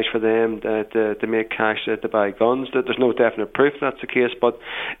exercise for them to make cash to buy guns? There's no definite proof that's the case, but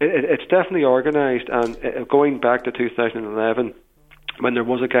it's definitely organised. And going back to 2011, when there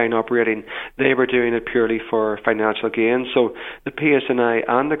was a gang operating, they were doing it purely for financial gain. So the PSNI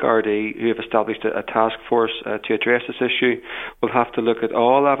and the Gardaí, who have established a task force to address this issue, will have to look at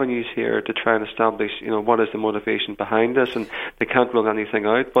all avenues here to try and establish, what is the motivation behind this, and they can't rule anything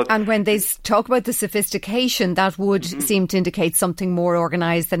out. And when they talk about the sophistication, that would seem to indicate something more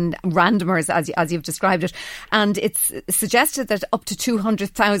organised than randomers, as you've described it. And it's suggested that up to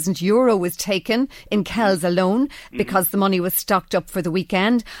 €200,000 was taken in Kells alone because the money was stocked up for the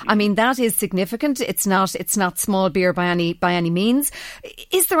weekend. I mean, that is significant. It's not small beer by any means.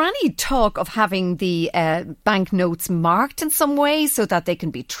 Is there any talk of having the banknotes marked in some way so that they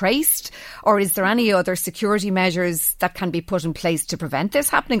can be traced, or is there any other security measures that can be put in place to prevent this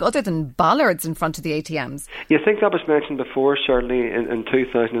happening other than bollards in front of the ATMs? You think that was mentioned before, certainly in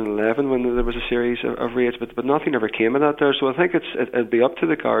 2011 when there was a series of raids, but nothing ever came of that there. So I think it'll be up to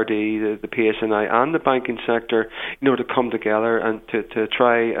the Gardaí, the PSNI and the banking sector, to come together and to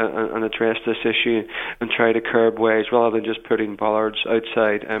try and address this issue and try to curb ways rather than just putting bollards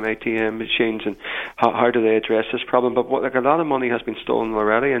outside ATM machines. And how do they address this problem? But a lot of money has been stolen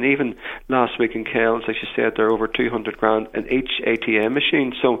already, and even last week in Kells, as you said, there are over 200 grand in each ATM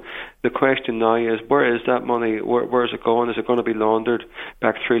machine. So the question now is, where is that money? Where is it going? Is it going to be laundered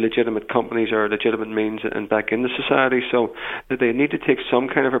back through legitimate companies or legitimate means and back into society? So they need to take some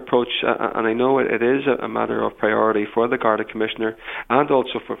kind of approach, and I know it is a matter of priority for the Garda Commissioner and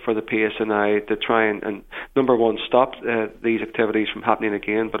also for the PSNI to try and number one, stop these activities from happening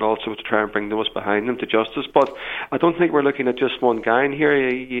again, but also to try and bring those behind them to justice. But I don't think we're looking at just one gang here.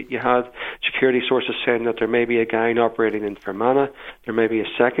 You had security sources saying that there may be a gang operating in Fermanagh, there may be a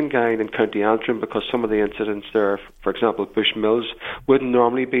second gang in County Antrim, because some of the incidents there, for example, Bush Mills, wouldn't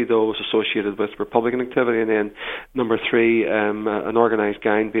normally be those associated with Republican activity. And then number three, an organised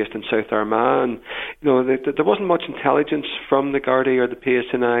gang based in South Armagh. And there wasn't much intelligence from the Gardaí or the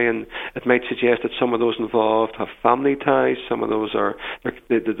PSNI, and it might suggest that some of those involved have family ties. Some of those are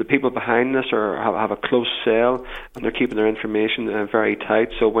the people behind this have a close cell, and they're keeping their information very tight.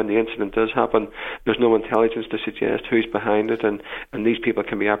 So when the incident does happen, there's no intelligence to suggest who's behind it, and these people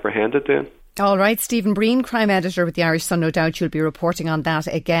can be apprehended then. All right, Stephen Breen, crime editor with the Irish Sun. No doubt you'll be reporting on that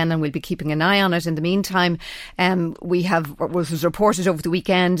again, and we'll be keeping an eye on it. In the meantime, was reported over the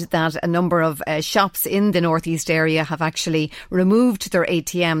weekend that a number of shops in the northeast area have actually removed their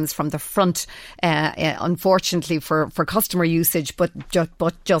ATMs from the front, unfortunately for customer usage, but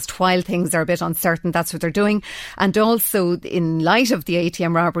just while things are a bit uncertain, that's what they're doing. And also, in light of the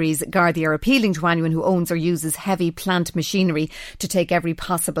ATM robberies, Gardaí are appealing to anyone who owns or uses heavy plant machinery to take every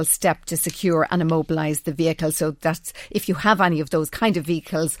possible step to secure and immobilise the vehicle. So that's, if you have any of those kind of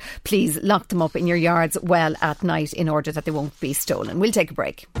vehicles, please lock them up in your yards well at night in order that they won't be stolen. We'll take a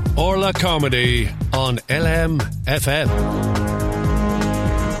break. Orla Comedy on LMFM.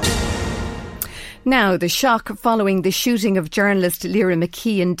 Now, the shock following the shooting of journalist Lyra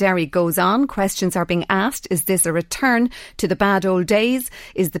McKee in Derry goes on. Questions are being asked. Is this a return to the bad old days?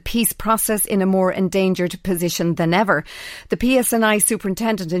 Is the peace process in a more endangered position than ever? The PSNI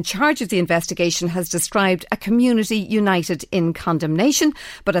superintendent in charge of the investigation has described a community united in condemnation,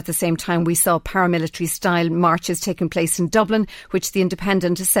 but at the same time we saw paramilitary-style marches taking place in Dublin, which the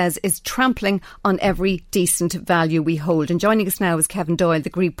Independent says is trampling on every decent value we hold. And joining us now is Kevin Doyle,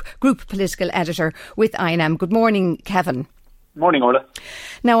 the group political editor with INM. Good morning, Kevin. Morning, Orla.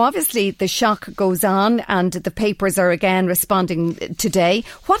 Now, obviously, the shock goes on and the papers are again responding today.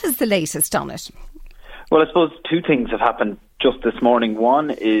 What is the latest on it? Well, I suppose two things have happened just this morning.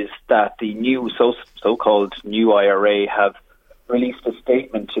 One is that the new so-called new IRA have released a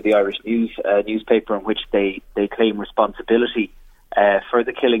statement to the Irish newspaper in which they claim responsibility for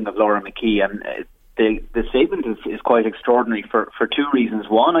the killing of Laura McKee. And the statement is quite extraordinary for two reasons.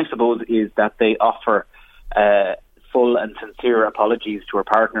 One, I suppose, is that they offer full and sincere apologies to her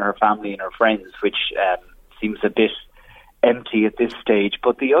partner, her family and her friends, which seems a bit empty at this stage.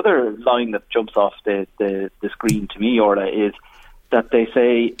 But the other line that jumps off the screen to me, Orla, is that they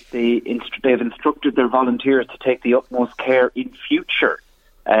say they've instructed their volunteers to take the utmost care in future.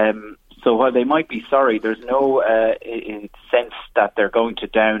 So while they might be sorry, there's no sense that they're going to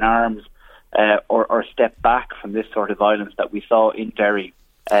down arms or step back from this sort of violence that we saw in Derry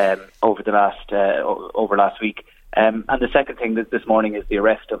over last week. And the second thing this morning is the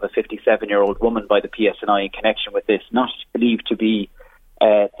arrest of a 57-year-old woman by the PSNI in connection with this, not believed to be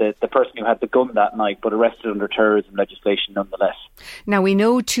the person who had the gun that night, but arrested under terrorism legislation nonetheless. Now, we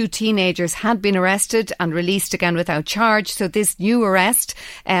know 2 teenagers had been arrested and released again without charge. So this new arrest,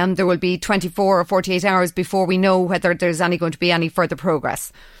 there will be 24 or 48 hours before we know whether there's going to be any further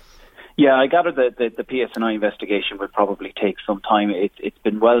progress. Yeah, I gather that the PSNI investigation will probably take some time. It's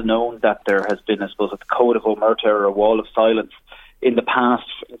been well known that there has been, I suppose, a code of omerta or a wall of silence in the past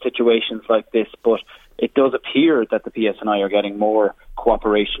in situations like this, but it does appear that the PSNI are getting more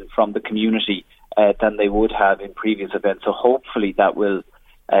cooperation from the community than they would have in previous events. So hopefully that will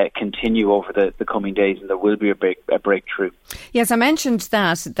continue over the coming days, and there will be a breakthrough. Yes, I mentioned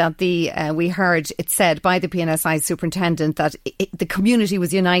that we heard it said by the PNSI superintendent that the community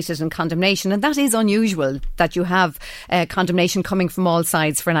was united in condemnation, and that is unusual that you have condemnation coming from all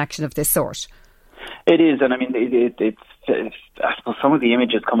sides for an action of this sort. It is, and I mean, it's I suppose some of the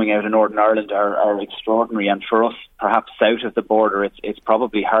images coming out of Northern Ireland are extraordinary, and for us, perhaps south of the border, it's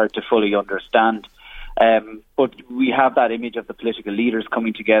probably hard to fully understand. But we have that image of the political leaders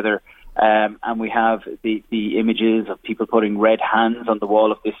coming together, and we have the images of people putting red hands on the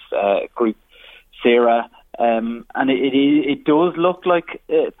wall of this group, Sarah, and it does look like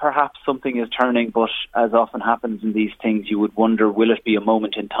perhaps something is turning, but as often happens in these things, you would wonder, will it be a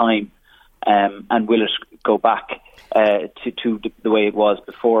moment in time, and will it go back to the way it was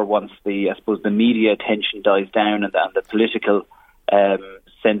before, once I suppose the media attention dies down and the political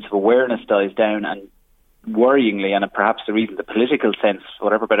sense of awareness dies down. And worryingly, and perhaps the reason the political sense,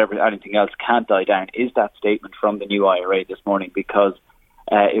 whatever about anything else, can't die down, is that statement from the new IRA this morning, because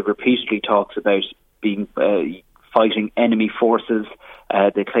it repeatedly talks about being fighting enemy forces.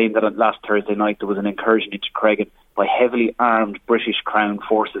 They claim that on last Thursday night there was an incursion into Creggan by heavily armed British Crown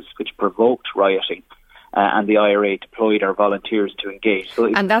forces, which provoked rioting, and the IRA deployed our volunteers to engage. So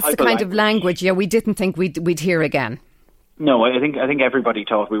and that's the kind of language, we didn't think we'd hear again. No, I think everybody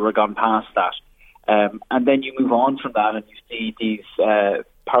thought we were gone past that. And then you move on from that and you see these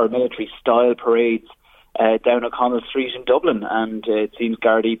paramilitary style parades down O'Connell Street in Dublin, and it seems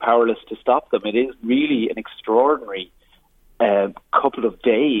Gardaí powerless to stop them. It is really an extraordinary couple of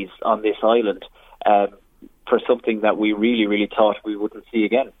days on this island for something that we really, really thought we wouldn't see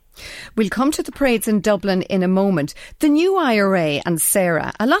again. We'll come to the parades in Dublin in a moment. The new IRA and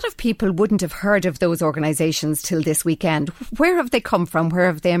Sarah, a lot of people wouldn't have heard of those organisations till this weekend. Where have they come from? Where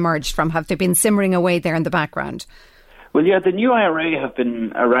have they emerged from? Have they been simmering away there in the background? Well, yeah, the new IRA have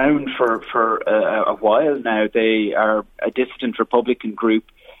been around for a while now. They are a dissident Republican group.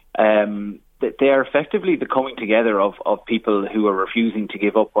 They are effectively the coming together of people who are refusing to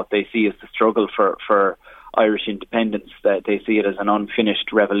give up what they see as the struggle for Irish independence. That they see it as an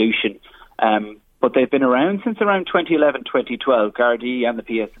unfinished revolution. But they've been around since around 2011, 2012. Gardaí and the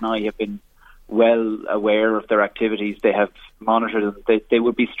PSNI have been well aware of their activities. They have monitored them. They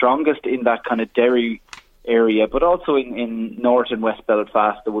would be strongest in that kind of Derry area, but also in North and West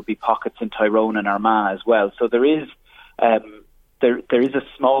Belfast. There would be pockets in Tyrone and Armagh as well. So there is a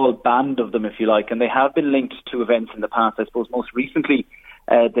small band of them, if you like, and they have been linked to events in the past. I suppose most recently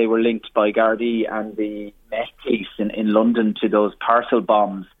they were linked by Gardaí and the Met Police in London to those parcel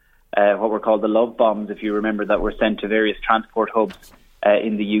bombs, what were called the love bombs, if you remember, that were sent to various transport hubs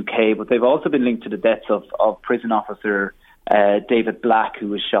in the UK. But they've also been linked to the deaths of prison officer David Black, who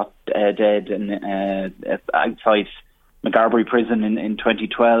was shot dead outside McGarbury prison in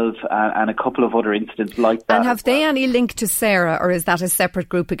 2012, and a couple of other incidents like that. And have they any link to Sarah, or is that a separate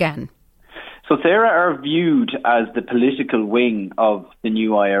group again? So Sarah are viewed as the political wing of the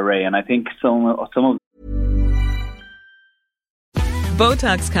new IRA, and I think some of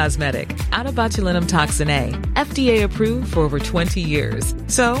Botox Cosmetic, out of botulinum toxin A, FDA approved for over 20 years.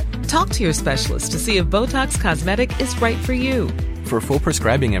 So, talk to your specialist to see if Botox Cosmetic is right for you. For full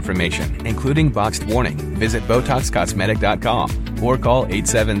prescribing information, including boxed warning, visit BotoxCosmetic.com or call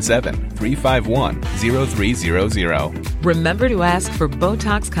 877-351-0300. Remember to ask for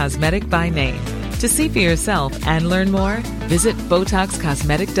Botox Cosmetic by name. To see for yourself and learn more, visit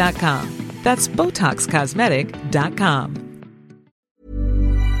BotoxCosmetic.com. That's BotoxCosmetic.com.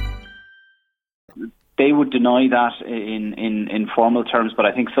 They would deny that in formal terms, but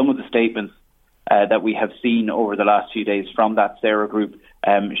I think some of the statements that we have seen over the last few days from that Sarah group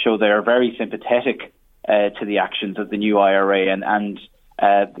show they are very sympathetic to the actions of the new IRA, and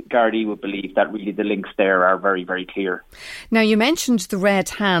Gardaí would believe that really the links there are very, very clear. Now, you mentioned the red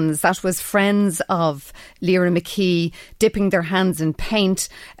hands. That was friends of Lyra McKee dipping their hands in paint,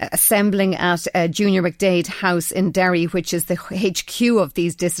 assembling at Junior McDade House in Derry, which is the HQ of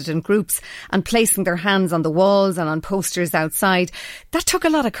these dissident groups, and placing their hands on the walls and on posters outside. That took a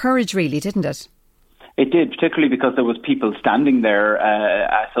lot of courage, really, didn't it? It did, particularly because there was people standing there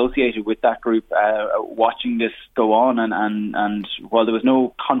associated with that group watching this go on, and while there was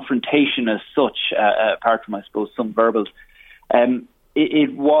no confrontation as such, apart from, I suppose, some verbals,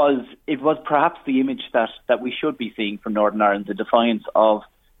 it was perhaps the image that we should be seeing from Northern Ireland, the defiance of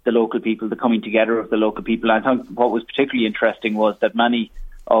the local people, the coming together of the local people. And I think what was particularly interesting was that many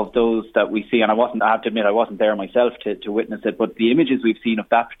of those that we see, and I have to admit I wasn't there myself to witness it, but the images we've seen of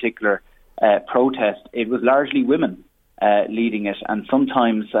that particular protest, it was largely women leading it. And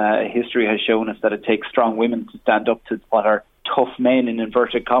sometimes history has shown us that it takes strong women to stand up to what are tough men, in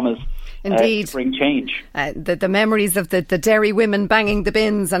inverted commas, indeed, to bring change. The memories of the Derry women banging the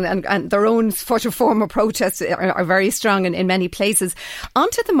bins and their own sort of form of protest are very strong in many places. On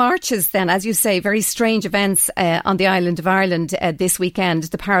to the marches then, as you say, very strange events on the island of Ireland this weekend,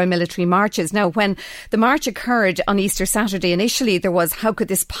 the paramilitary marches. Now, when the march occurred on Easter Saturday, initially there was, how could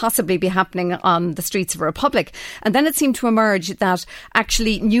this possibly be happening on the streets of a republic? And then it seemed to emerge that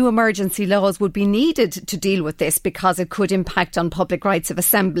actually new emergency laws would be needed to deal with this because it could impact on public rights of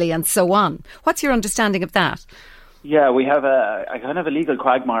assembly and so on. What's your understanding of that? Yeah, we have a kind of a legal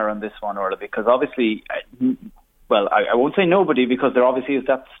quagmire on this one, Orla, because obviously, well, I won't say nobody, because there obviously is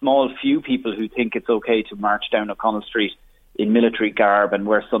that small few people who think it's okay to march down O'Connell Street in military garb and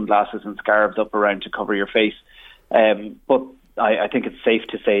wear sunglasses and scarves up around to cover your face. But I think it's safe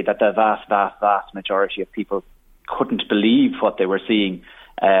to say that the vast majority of people couldn't believe what they were seeing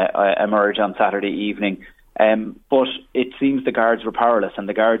emerge on Saturday evening. But it seems the guards were powerless, and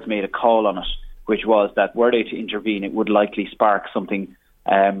the guards made a call on it, which was that were they to intervene, it would likely spark something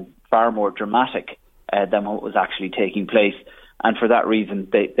far more dramatic than what was actually taking place. And for that reason,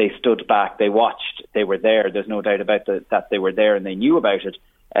 they stood back, they watched, they were there. There's no doubt about that they were there and they knew about it.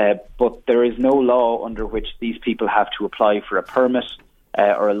 But there is no law under which these people have to apply for a permit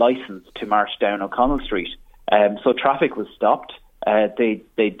or a licence to march down O'Connell Street. So traffic was stopped. They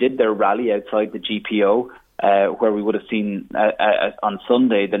did their rally outside the GPO, where we would have seen on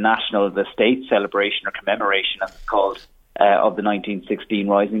Sunday the state celebration or commemoration, as it's called, of the 1916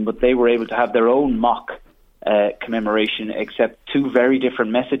 Rising. But they were able to have their own mock commemoration, except two very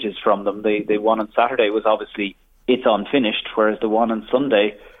different messages from them. The one on Saturday was obviously it's unfinished, whereas the one on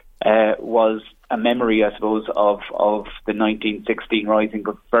Sunday was a memory, I suppose, of the 1916 Rising,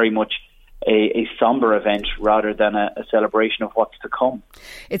 but very much a sombre event rather than a celebration of what's to come.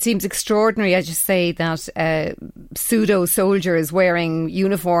 It seems extraordinary, as you say, that pseudo soldiers wearing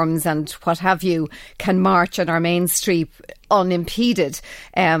uniforms and what have you can march on our main street unimpeded.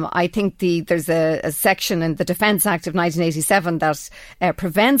 I think there's a section in the Defence Act of 1987 that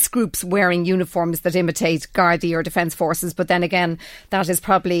prevents groups wearing uniforms that imitate Gardaí or Defence Forces, but then again that is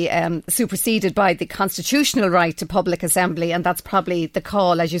probably superseded by the constitutional right to public assembly, and that's probably the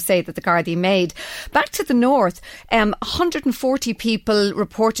call, as you say, that the Gardaí made. Back to the north, 140 people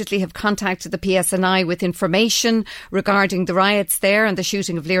reportedly have contacted the PSNI with information regarding the riots there and the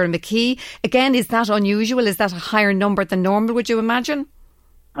shooting of Lyra McKee. Again, is that unusual? Is that a higher number than normal, would you imagine?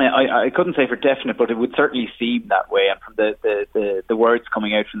 I couldn't say for definite, but it would certainly seem that way. And from the words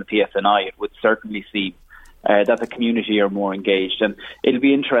coming out from the PSNI, it would certainly seem that the community are more engaged. And it'll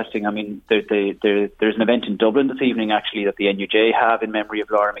be interesting. I mean, there's an event in Dublin this evening, actually, that the NUJ have in memory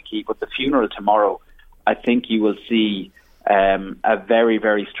of Lyra McKee. But the funeral tomorrow, I think you will see a very,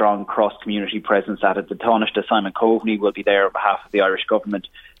 very strong cross-community presence at it. The Taoiseach Simon Coveney will be there on behalf of the Irish government.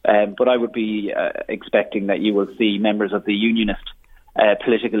 But I would be expecting that you will see members of the Unionist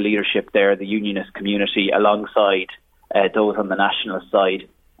political leadership there, the Unionist community, alongside those on the nationalist side.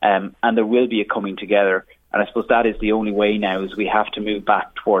 And there will be a coming together. And I suppose that is the only way now, is we have to move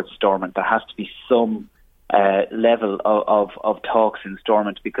back towards Stormont. There has to be some level of talks in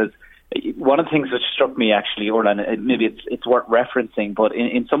Stormont, because one of the things that struck me, actually, Orla, maybe it's worth referencing, but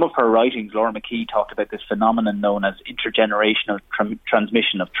in some of her writings, Lyra McKee talked about this phenomenon known as intergenerational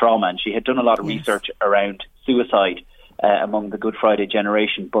transmission of trauma, and she had done a lot of research around suicide among the Good Friday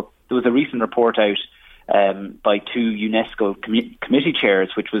generation. But there was a recent report out by two UNESCO committee chairs,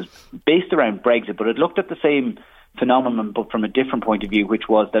 which was based around Brexit, but it looked at the same phenomenon, but from a different point of view, which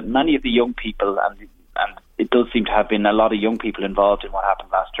was that many of the young people, and it does seem to have been a lot of young people involved in what happened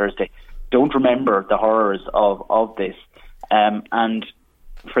last Thursday, don't remember the horrors of this. And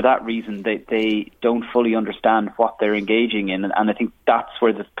for that reason, they don't fully understand what they're engaging in. And I think that's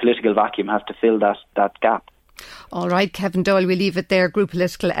where the political vacuum has to fill that gap. All right, Kevin Doyle, we leave it there. Group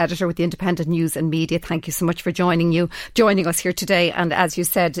Political Editor with the Independent News and Media. Thank you so much for joining us here today. And as you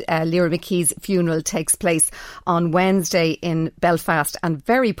said, Lyra McKee's funeral takes place on Wednesday in Belfast. And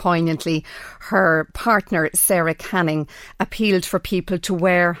very poignantly, her partner, Sarah Canning, appealed for people to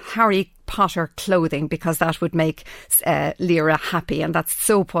wear Harry Potter clothing because that would make Lyra happy, and that's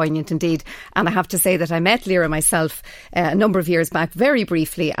so poignant indeed. And I have to say that I met Lyra myself a number of years back, very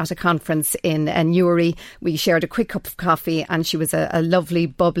briefly, at a conference in Newry. We shared a quick cup of coffee, and she was a lovely,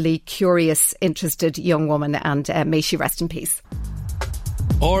 bubbly, curious, interested young woman, and may she rest in peace.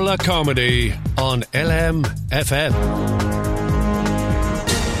 Orla Comedy on LMFM.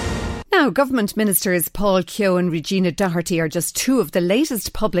 Now, Government Ministers Paul Keogh and Regina Doherty are just two of the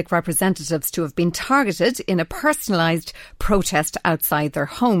latest public representatives to have been targeted in a personalised protest outside their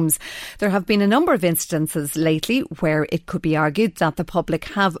homes. There have been a number of instances lately where it could be argued that the public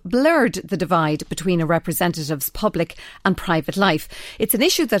have blurred the divide between a representative's public and private life. It's an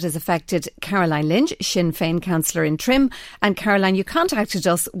issue that has affected Caroline Lynch, Sinn Féin councillor in Trim. And Caroline, you contacted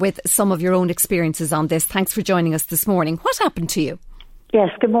us with some of your own experiences on this. Thanks for joining us this morning. What happened to you? Yes,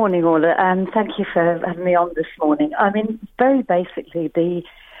 good morning, Orla, and thank you for having me on this morning. I mean, very basically, the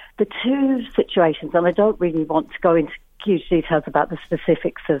two situations, and I don't really want to go into huge details about the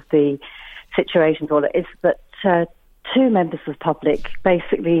specifics of the situations, Orla, is that two members of the public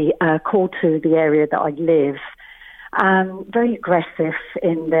basically called to the area that I live, very aggressive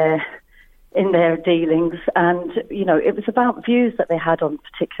in their dealings, and, you know, it was about views that they had on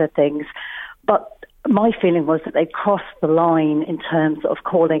particular things, but my feeling was that they crossed the line in terms of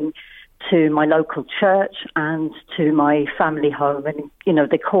calling to my local church and to my family home. And, you know,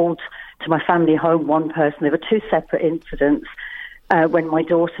 they called to my family home one person. There were two separate incidents when my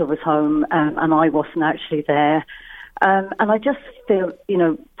daughter was home and I wasn't actually there. And I just feel, you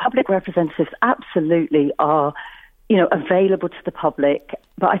know, public representatives absolutely are, you know, available to the public.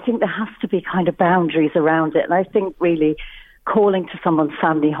 But I think there has to be kind of boundaries around it. And I think really calling to someone's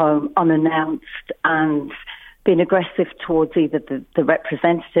family home unannounced and being aggressive towards either the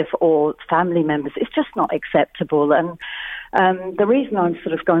representative or family members is just not acceptable. And the reason I'm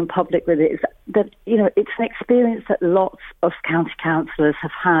sort of going public with it is that, you know, it's an experience that lots of county councillors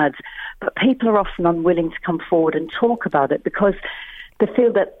have had, but people are often unwilling to come forward and talk about it because they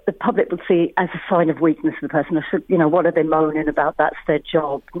feel that the public will see as a sign of weakness of the person. Or should, you know, what are they moaning about? That's their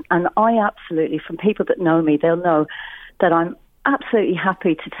job. And I absolutely, from people that know me, they'll know that I'm absolutely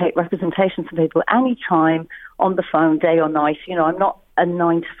happy to take representation from people any time on the phone, day or night. You know, I'm not a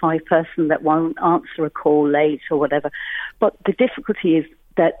 9 to 5 person that won't answer a call late or whatever. But the difficulty is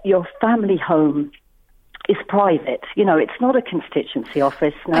that your family home is private. You know, it's not a constituency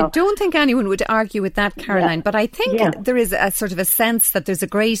office. Now, I don't think anyone would argue with that, Caroline, but I think there is a sort of a sense that there's a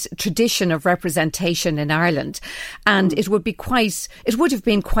great tradition of representation in Ireland, and it would have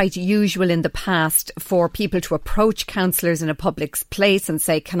been quite usual in the past for people to approach councillors in a public place and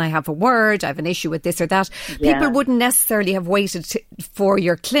say, can I have a word? I have an issue with this or that. People wouldn't necessarily have waited for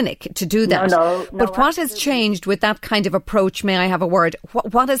your clinic to do that. No, but what has changed with that kind of approach? May I have a word?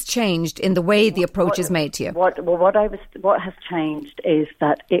 What has changed in the way the approach is made to you? What has changed is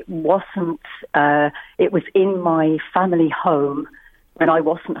that it wasn't. It was in my family home when I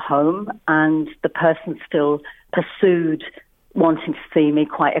wasn't home, and the person still pursued wanting to see me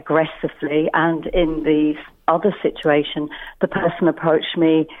quite aggressively. And in the other situation, the person approached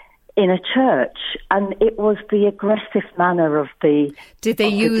me in a church, and it was the aggressive manner of the. Did they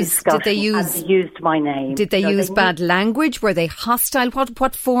use my name? Did they use bad language? Were they hostile?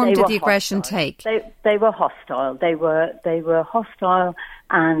 What form did the aggression take? They were hostile. They were hostile,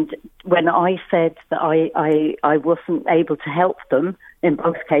 and when I said that I wasn't able to help them in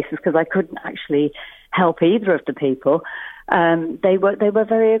both cases because I couldn't actually help either of the people. They were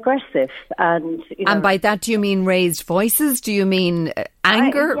very aggressive, and you know, and by that do you mean raised voices? Do you mean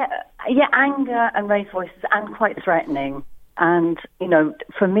anger? Anger and raised voices, and quite threatening. And you know,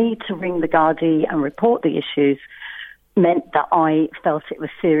 for me to ring the Gardaí and report the issues meant that I felt it was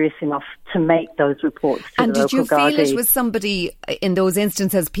serious enough to make those reports to and the local Gardaí. And did you feel it was somebody in those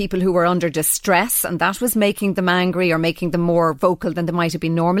instances, people who were under distress, and that was making them angry or making them more vocal than they might have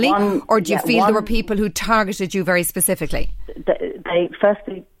been normally? Or do you feel there were people who targeted you very specifically?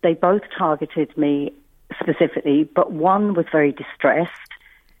 They both targeted me specifically, but one was very distressed,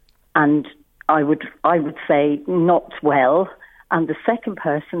 and I would say not well, and the second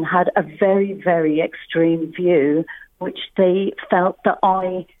person had a very, very extreme view, which they felt that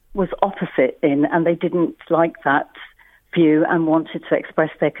I was opposite in, and they didn't like that view and wanted to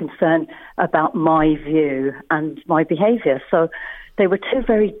express their concern about my view and my behaviour. So they were two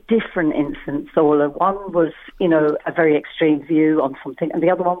very different incidents, Orla. One was, you know, a very extreme view on something, and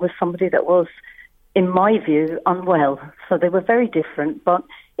the other one was somebody that was, in my view, unwell. So they were very different, but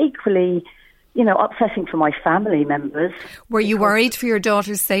equally, you know, upsetting for my family members. Were you worried for your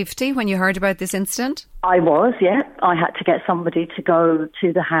daughter's safety when you heard about this incident? I was, yeah. I had to get somebody to go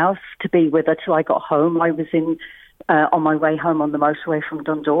to the house to be with her till I got home. I was on my way home on the motorway from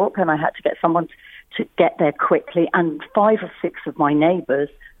Dundalk, and I had to get someone to get there quickly. And 5 or 6 of my neighbours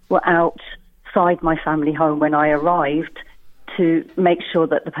were outside my family home when I arrived to make sure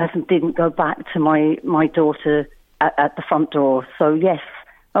that the person didn't go back to my daughter at the front door. So, yes,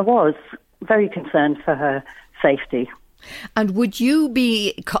 I was very concerned for her safety. And would you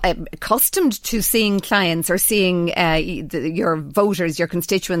be accustomed to seeing clients or seeing your voters, your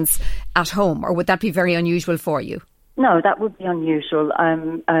constituents at home, or would that be very unusual for you? No, that would be unusual.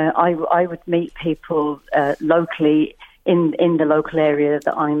 I would meet people locally in the local area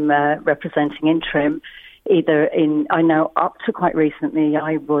that I'm representing in Trim. I know up to quite recently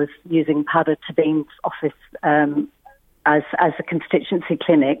I was using Padda Tabeen's office as a constituency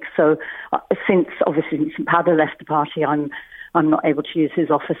clinic. So since Padda left the party, I'm not able to use his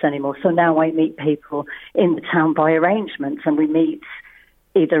office anymore. So now I meet people in the town by arrangement, and we meet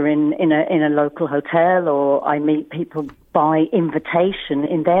either in a local hotel, or I meet people by invitation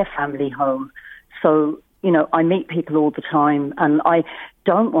in their family home. So, I meet people all the time, and I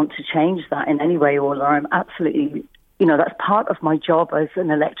don't want to change that in any way, or I'm absolutely, that's part of my job as an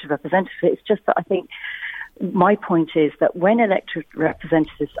elected representative. It's just that I think my point is that when elected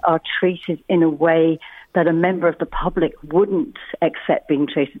representatives are treated in a way that a member of the public wouldn't accept being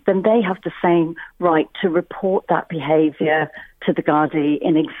treated, then they have the same right to report that behaviour to the Gardaí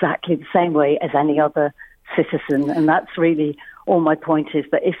in exactly the same way as any other citizen. And that's really all my point is,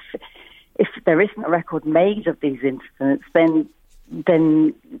 that if there isn't a record made of these incidents, then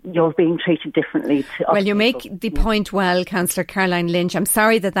you're being treated differently to Well, you make the point well, Councillor Caroline Lynch. I'm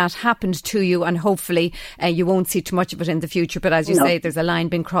sorry that happened to you, and hopefully you won't see too much of it in the future. But as you say, there's a line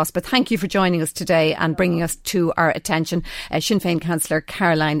being crossed. But thank you for joining us today and bringing us to our attention. Sinn Féin Councillor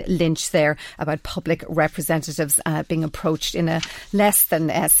Caroline Lynch there about public representatives being approached in a less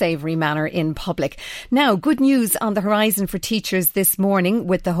than savoury manner in public. Now, good news on the horizon for teachers this morning,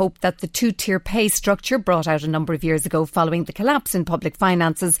 with the hope that the two-tier pay structure brought out a number of years ago following the collapse in public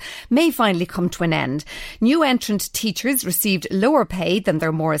finances may finally come to an end. New entrant teachers received lower pay than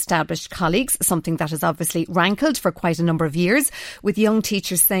their more established colleagues, something that has obviously rankled for quite a number of years, with young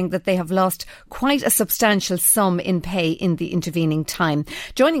teachers saying that they have lost quite a substantial sum in pay in the intervening time.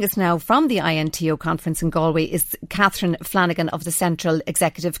 Joining us now from the INTO conference in Galway is Catherine Flanagan of the Central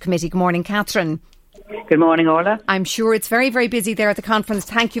Executive Committee. Good morning, Catherine. Good morning, Orla. I'm sure it's very, very busy there at the conference.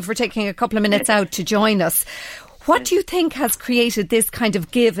 Thank you for taking a couple of minutes out to join us. What do you think has created this kind of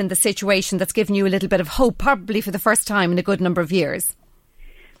give in the situation that's given you a little bit of hope, probably for the first time in a good number of years?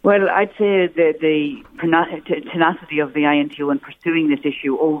 Well, I'd say the tenacity of the INTO in pursuing this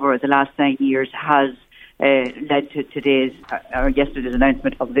issue over the last 9 years has led to yesterday's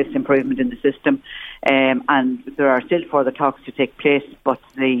announcement of this improvement in the system. And there are still further talks to take place, but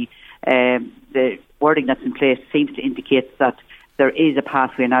the wording that's in place seems to indicate that there is a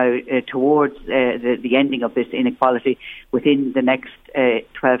pathway now towards the ending of this inequality within the next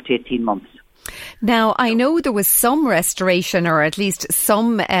 12 to 18 months. Now, I know there was some restoration, or at least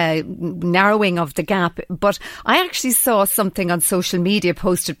some narrowing of the gap, but I actually saw something on social media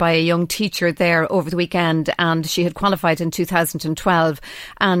posted by a young teacher there over the weekend, and she had qualified in 2012,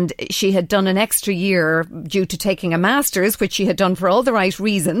 and she had done an extra year due to taking a master's, which she had done for all the right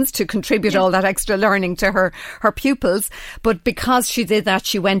reasons to contribute all that extra learning to her pupils. But because she did that,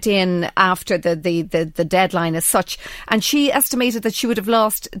 she went in after the deadline as such, and she estimated that she would have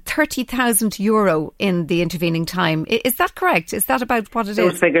lost €30,000 in the intervening time. Is that correct? Is that about what it is?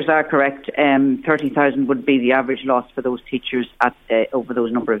 Those figures are correct. 30,000 would be the average loss for those teachers over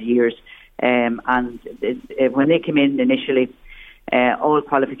those number of years. And when they came in initially, all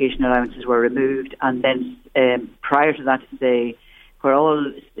qualification allowances were removed, and then prior to that, where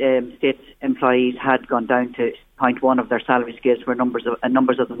all state employees had gone down to point one of their salary scales, where numbers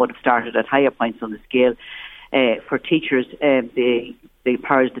of them would have started at higher points on the scale. For teachers, the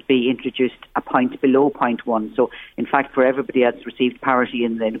powers that be introduced a point below point one. So, in fact, for everybody else received parity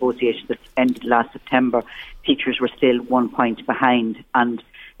in the negotiations that ended last September, teachers were still 1 point behind, and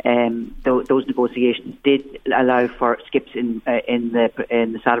those negotiations did allow for skips in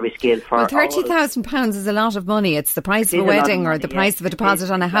the salary scale. For £30,000 is a lot of money. It's the price of a wedding, or the price of a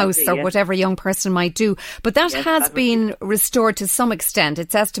deposit on a house, or whatever a young person might do. But that has been restored to some extent.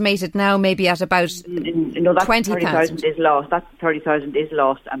 It's estimated now maybe at about 20,000. 30,000 is lost. That 30,000 is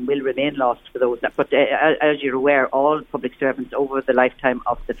lost and will remain lost for those. But as you're aware, all public servants over the lifetime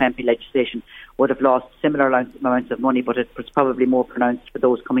of the FEMPI legislation would have lost similar amounts of money, but it was probably more pronounced for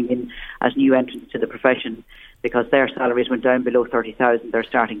those coming in as new entrants to the profession, because their salaries went down below 30,000. Their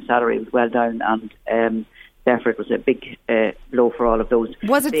starting salary was well down, and therefore it was a big blow for all of those.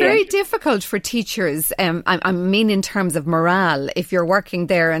 Was it very difficult for teachers, I mean in terms of morale, if you're working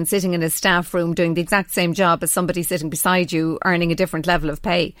there and sitting in a staff room doing the exact same job as somebody sitting beside you earning a different level of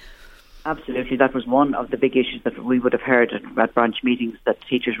pay? Absolutely. That was one of the big issues that we would have heard at branch meetings, that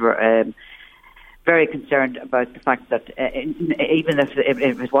teachers were very concerned about the fact that even if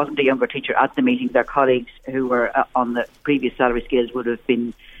it wasn't a younger teacher at the meeting, their colleagues who were on the previous salary scales would have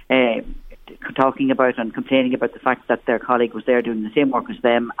been talking about and complaining about the fact that their colleague was there doing the same work as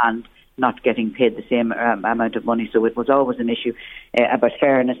them and not getting paid the same amount of money. So it was always an issue about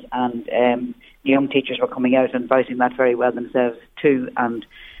fairness, and the young teachers were coming out and voicing that very well themselves too, and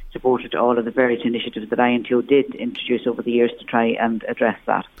supported all of the various initiatives that INTO did introduce over the years to try and address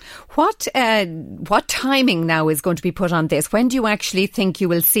that. What timing now is going to be put on this? When do you actually think you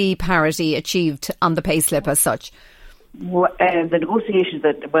will see parity achieved on the payslip as such? Well, the negotiations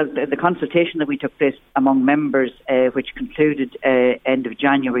the consultation that we took place among members, which concluded end of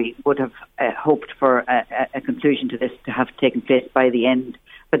January, would have hoped for a conclusion to this to have taken place by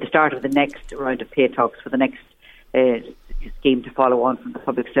the start of the next round of pay talks for the next scheme to follow on from the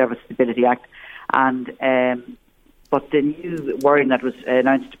Public Service Stability Act. And but the new wording that was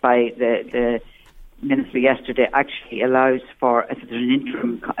announced by the Minister yesterday actually allows for there's an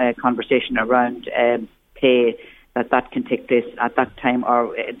interim conversation around pay that can take place at that time,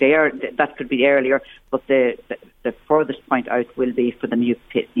 or that could be earlier, but the furthest point out will be for the new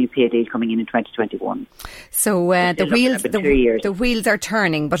pay deal coming in 2021. So the wheels are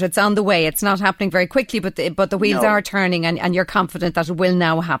turning, but it's on the way. It's not happening very quickly, but the wheels are turning, and you're confident that it will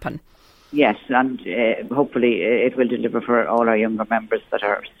now happen. Yes, and hopefully it will deliver for all our younger members that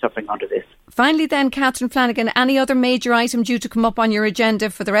are suffering under this. Finally then, Catherine Flanagan, any other major item due to come up on your agenda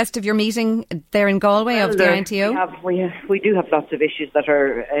for the rest of your meeting there in Galway of the INTO? We do have lots of issues that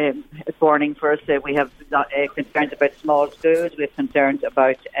are burning for us. We have concerns about small schools. We have concerns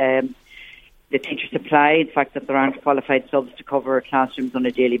about the teacher supply, the fact that there aren't qualified subs to cover classrooms on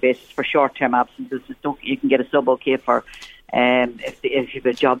a daily basis for short-term absences. You can get a sub okay for if you've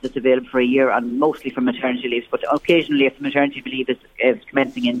a job that's available for a year, and mostly for maternity leaves, but occasionally if maternity leave is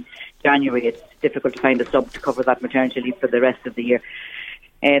commencing in January, it's difficult to find a sub to cover that maternity leave for the rest of the year.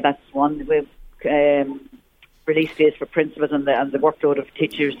 That's one. We've release fees for principals and the workload of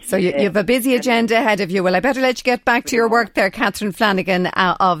teachers. So you have a busy agenda ahead of you. Well, I better let you get back to your work there, Catherine Flanagan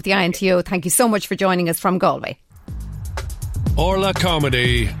of the INTO. Thank you so much for joining us from Galway. Orla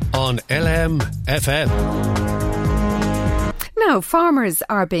Comedy on LMFM. Now, farmers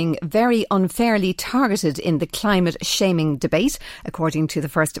are being very unfairly targeted in the climate shaming debate. According to the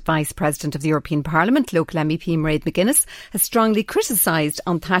first Vice President of the European Parliament, local MEP Mairead McGuinness has strongly criticised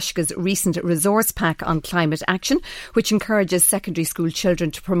An Taisce's recent resource pack on climate action, which encourages secondary school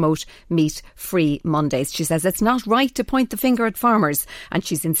children to promote meat-free Mondays. She says it's not right to point the finger at farmers, and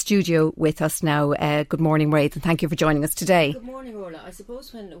she's in studio with us now. Good morning, Mairead, and thank you for joining us today. Good morning, Orla. I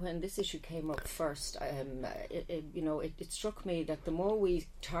suppose when this issue came up first, it struck me that the more we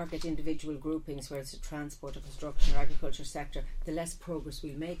target individual groupings, whether it's the transport or construction or agriculture sector, the less progress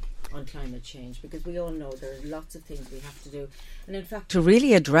we'll make on climate change, because we all know there are lots of things we have to do. And in fact, to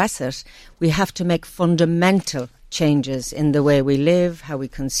really address it, we have to make fundamental changes in the way we live, how we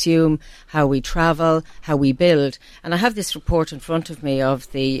consume, how we travel, how we build. And I have this report in front of me of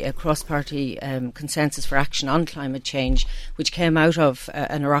the cross-party consensus for action on climate change, which came out of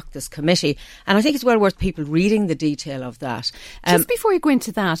an Oireachtas committee. And I think it's well worth people reading the detail of that. Just before you go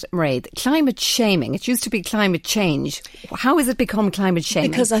into that, Mairead, climate shaming, it used to be climate change. How has it become climate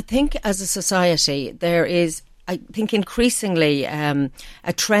shaming? Because I think as a society there is, I think, increasingly a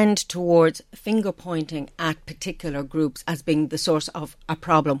trend towards finger pointing at particular groups as being the source of a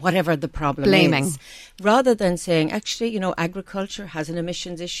problem, whatever the problem is. Rather than saying, actually, agriculture has an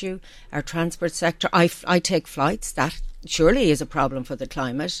emissions issue, our transport sector, I take flights, that surely is a problem for the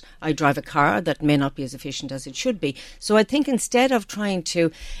climate. I drive a car that may not be as efficient as it should be. So I think instead of trying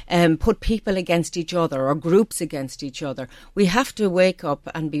to put people against each other or groups against each other, we have to wake up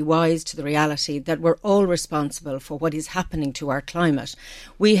and be wise to the reality that we're all responsible for what is happening to our climate.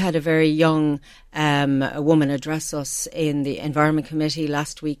 We had a very young woman address us in the Environment Committee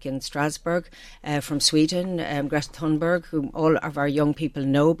last week in Strasbourg from Sweden, Greta Thunberg, whom all of our young people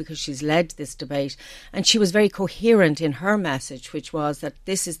know because she's led this debate. And she was very coherent in her message, which was that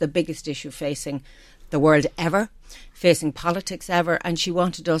this is the biggest issue facing the world ever, facing politics ever, and she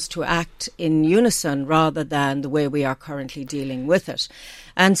wanted us to act in unison rather than the way we are currently dealing with it.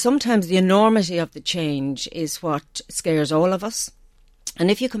 And sometimes the enormity of the change is what scares all of us. And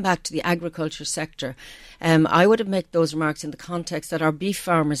if you come back to the agriculture sector, I would have made those remarks in the context that our beef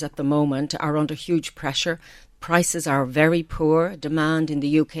farmers at the moment are under huge pressure. Prices are very poor. Demand in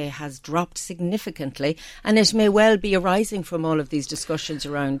the UK has dropped significantly, and it may well be arising from all of these discussions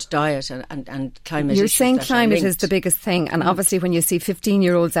around diet and climate. You're saying climate is the biggest thing, and obviously when you see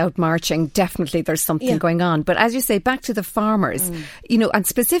 15-year-olds out marching, definitely there's something going on. But as you say, back to the farmers, you know, and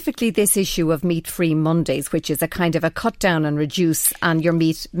specifically this issue of meat-free Mondays, which is a kind of a cut down and reduce on your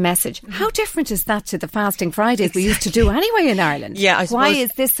meat message. How different is that to the fasting Fridays we used to do anyway in Ireland? Yeah, why is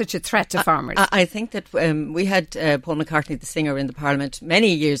this such a threat to farmers? I think that we had Paul McCartney, the singer, in the Parliament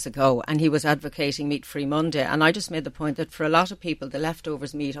many years ago, and he was advocating meat-free Monday, and I just made the point that for a lot of people the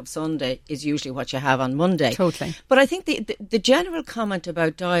leftovers meat of Sunday is usually what you have on Monday. Totally. But I think the general comment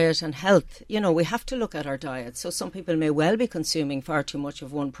about diet and health, you know, we have to look at our diet. So some people may well be consuming far too much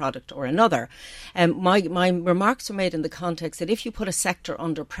of one product or another. My remarks were made in the context that if you put a sector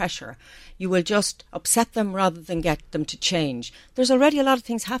under pressure, you will just upset them rather than get them to change. There's already a lot of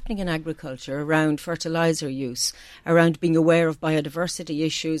things happening in agriculture around fertiliser use, around being aware of biodiversity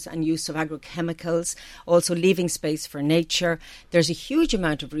issues and use of agrochemicals, also leaving space for nature. There's a huge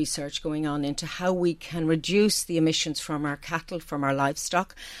amount of research going on into how we can reduce the emissions from our cattle, from our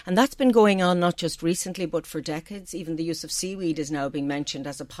livestock, and that's been going on not just recently but for decades. Even the use of seaweed is now being mentioned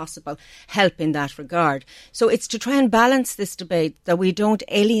as a possible help in that regard. So it's to try and balance this debate that we don't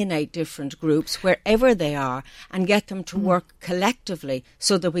alienate different groups wherever they are and get them to work collectively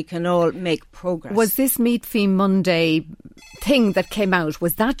so that we can all make progress. Was this meat-free Monday thing that came out,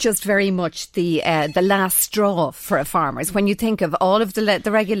 was that just very much the last straw for farmers? When you think of all of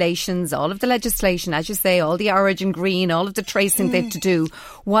the regulations, all of the legislation, as you say, all the origin green, all of the tracing they have to do,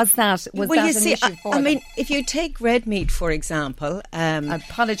 was that an issue for them? I mean, if you take red meat, for example... I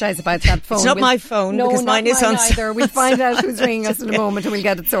apologise about that phone. It's not my phone, because mine is on... either. We'll find out who's ringing us in a moment and we'll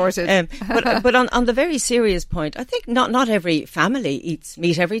get it sorted. But on the very serious point, I think not every family eats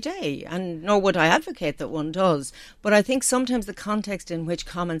meat every day, and nor would I advocate that one does. But I think sometimes the context in which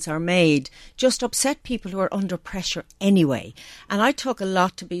comments are made just upset people who are under pressure anyway. And I talk a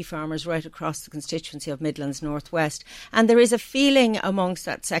lot to beef farmers right across the constituency of Midlands North West, and there is a feeling amongst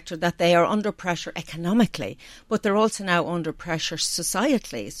that sector that they are under pressure economically, but they're also now under pressure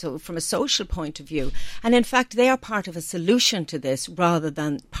societally, so from a social point of view. And in fact, they are part of a solution to this rather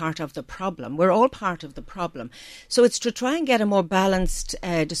than part of the problem. We're all part of the problem. So it's to try and get a more balanced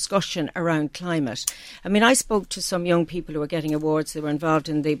discussion around climate. I mean, I spoke to some young people who were getting awards. They were involved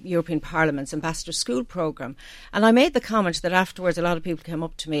in the European Parliament's Ambassador School programme. And I made the comment that afterwards a lot of people came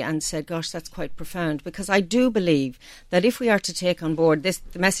up to me and said, gosh, that's quite profound, because I do believe that if we are to take on board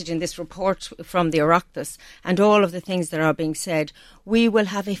the message in this report from the Oireachtas and all of the things that are being said, we will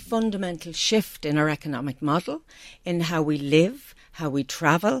have a fundamental shift in our economic model, in how we live, how we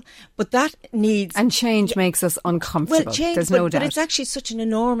travel, but that needs... And change makes us uncomfortable, well, change, there's no doubt. But it's actually such an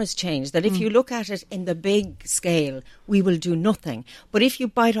enormous change that if you look at it in the big scale, we will do nothing. But if you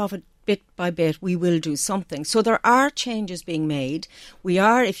bite off it bit by bit, we will do something. So there are changes being made. We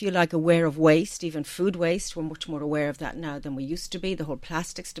are, if you like, aware of waste, even food waste. We're much more aware of that now than we used to be. The whole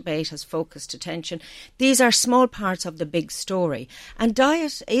plastics debate has focused attention. These are small parts of the big story. And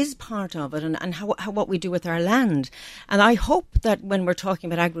diet is part of it, and how what we do with our land. And I hope that when we're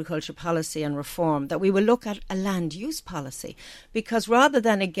talking about agriculture policy and reform, that we will look at a land use policy. Because rather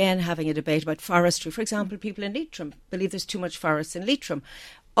than, again, having a debate about forestry, for example, people in Leitrim believe there's too much forest in Leitrim.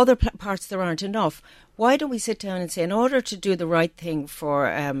 Other parts there aren't enough. Why don't we sit down and say, in order to do the right thing for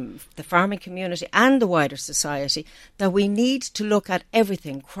the farming community and the wider society, that we need to look at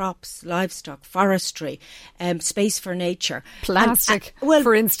everything: crops, livestock, forestry, space for nature. Plastic,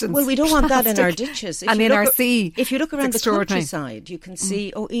 for instance. Well, we don't want that in our ditches. And in our sea. If you look around the countryside, you can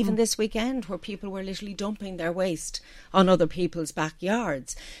see, even this weekend, where people were literally dumping their waste on other people's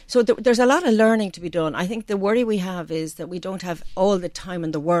backyards. So there's a lot of learning to be done. I think the worry we have is that we don't have all the time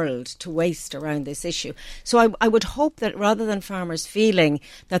in the world to waste around this issue. So I would hope that rather than farmers feeling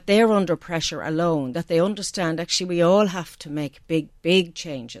that they're under pressure alone, that they understand actually we all have to make big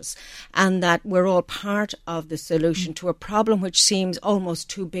changes, and that we're all part of the solution to a problem which seems almost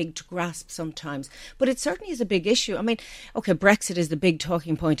too big to grasp sometimes. But it certainly is a big issue. I mean, okay, Brexit is the big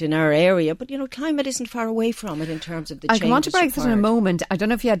talking point in our area, but, you know, climate isn't far away from it in terms of the changes I want to Brexit in a moment. I don't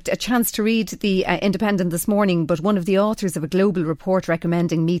know if you had a chance to read the Independent this morning, but one of the authors of a global report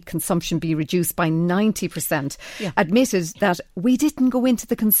recommending meat consumption be reduced by 90%, admitted that we didn't go into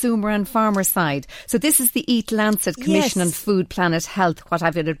the consumer and farmer side. So this is the Eat Lancet Commission on Food, Planet, Health, what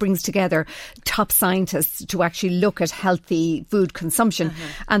have you. It brings together top scientists to actually look at healthy food consumption.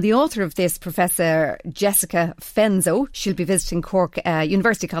 And the author of this, Professor Jessica Fenzo, she'll be visiting Cork,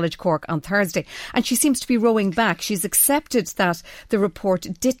 University College Cork on Thursday, and she seems to be rowing back. She's accepted that the report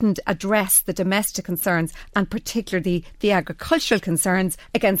didn't address the domestic concerns and particularly the agricultural concerns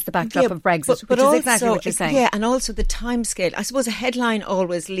against the backdrop of Brexit, which is exactly what you're saying. Yeah, and also the timescale. I suppose a headline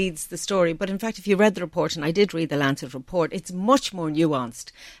always leads the story, but in fact, if you read the report, and I did read the Lancet report, it's much more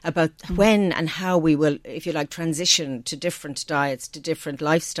nuanced about when and how we will, if you like, transition to different diets, to different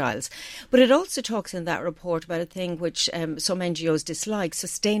lifestyles. But it also talks in that report about a thing which some NGOs dislike,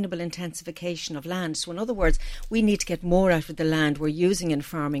 sustainable intensification of land. So in other words, we need to get more out of the land we're using in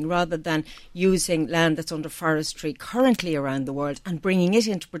farming rather than using land that's under forestry currently around the world and bringing it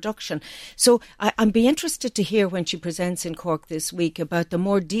into production. So I'd be interested to hear when she presents in Cork this week about the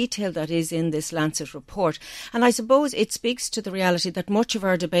more detail that is in this Lancet report. And I suppose it speaks to the reality that much of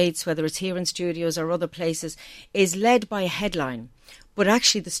our debates, whether it's here in studios or other places, is led by a headline. But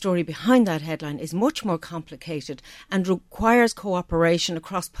actually the story behind that headline is much more complicated and requires cooperation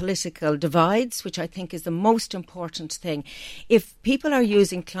across political divides, which I think is the most important thing. If people are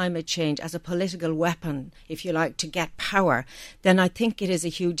using climate change as a political weapon, if you like, to get power, then I think it is a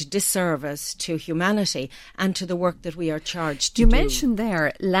huge disservice to humanity and to the work that we are charged to do. You mentioned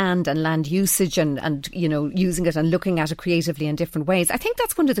there land and land usage and you know, using it and looking at it creatively in different ways. I think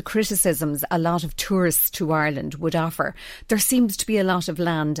that's one of the criticisms a lot of tourists to Ireland would offer. There seems to be a lot of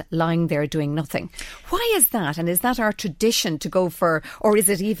land lying there doing nothing. Why is that? And is that our tradition to go for, or is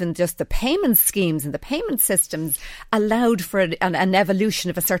it even just the payment schemes and the payment systems allowed for an evolution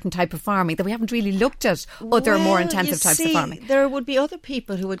of a certain type of farming that we haven't really looked at other more intensive types of farming? There would be other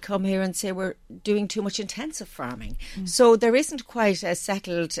people who would come here and say we're doing too much intensive farming. So there isn't quite a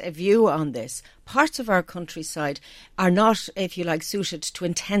settled view on this. Parts of our countryside are not, if you like, suited to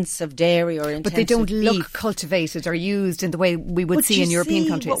intensive dairy or intensive But they don't beef. look cultivated or used in the way we would see in European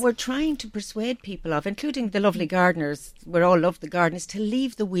countries. What we're trying to persuade people of, including the lovely gardeners, we all love the gardeners, to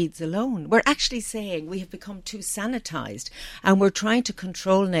leave the weeds alone. We're actually saying we have become too sanitised and we're trying to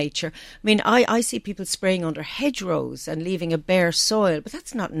control nature. I mean, I see people spraying under hedgerows and leaving a bare soil, but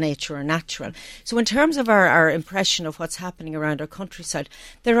that's not nature or natural. So in terms of our impression of what's happening around our countryside,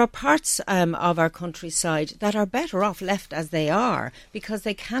 there are parts of our countryside that are better off left as they are because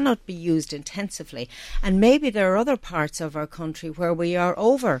they cannot be used intensively. And maybe there are other parts of our country where we are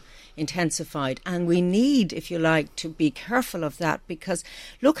over intensified and we need, if you like, to be careful of that because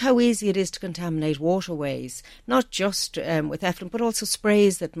look how easy it is to contaminate waterways, not just with effluent but also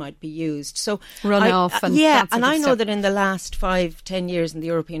sprays that might be used. So runoff and I know that in the last 5-10 years in the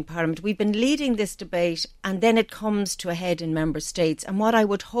European Parliament we've been leading this debate and then it comes to a head in member states, and what I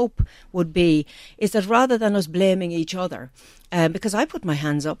would hope would be is that rather than us blaming each other, because I put my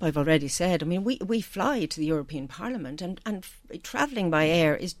hands up, I've already said, I mean, we fly to the European Parliament and travelling by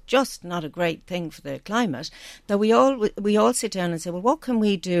air is just not a great thing for the climate, that we all sit down and say, well, what can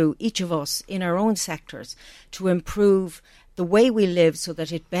we do, each of us, in our own sectors to improve the way we live so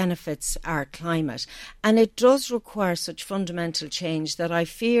that it benefits our climate. And it does require such fundamental change that I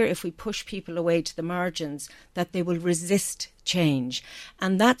fear if we push people away to the margins that they will resist change.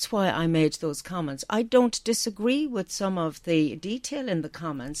 And that's why I made those comments. I don't disagree with some of the detail in the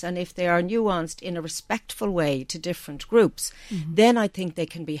comments, and if they are nuanced in a respectful way to different groups, then I think they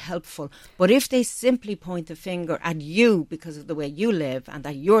can be helpful. But if they simply point the finger at you because of the way you live and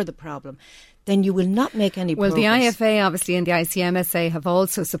that you're the problem, then you will not make any progress. Well, the IFA obviously and the ICMSA have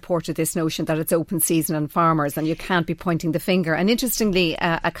also supported this notion that it's open season on farmers and you can't be pointing the finger. And interestingly,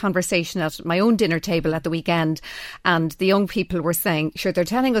 a conversation at my own dinner table at the weekend, and the young people were saying, sure, they're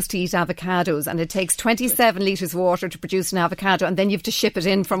telling us to eat avocados and it takes 27 litres of water to produce an avocado and then you have to ship it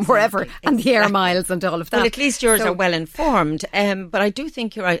in from wherever and the air miles and all of that. Well, at least yours are well informed. But I do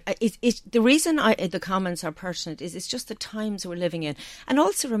think you're right. The reason the comments are pertinent is it's just the times we're living in. And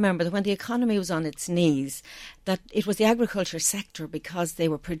also remember that when the economy was on its knees, that it was the agriculture sector, because they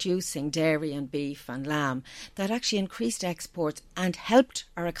were producing dairy and beef and lamb, that actually increased exports and helped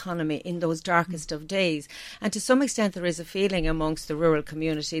our economy in those darkest of days. And to some extent there is a feeling feeling amongst the rural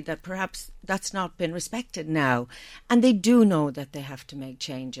community that perhaps that's not been respected now. And they do know that they have to make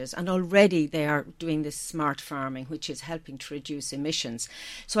changes. And already they are doing this smart farming, which is helping to reduce emissions.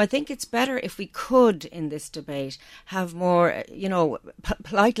 So I think it's better if we could, in this debate, have more,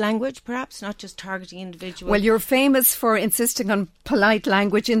 polite language, perhaps, not just targeting individuals. Well, you're famous for insisting on polite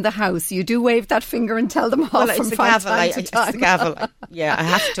language in the House. You do wave that finger and tell them off from time to time. It's the gavel. Yeah, I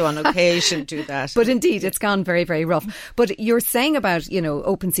have to on occasion do that. But indeed, it's gone very, very rough. But you're saying about,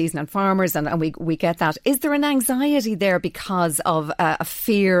 open season and farmers, and we get that. Is there an anxiety there because of a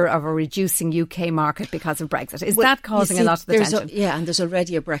fear of a reducing UK market because of Brexit? Is that causing a lot of the tension? And there's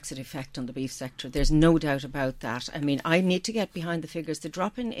already a Brexit effect on the beef sector. There's no doubt about that. I mean, I need to get behind the figures. The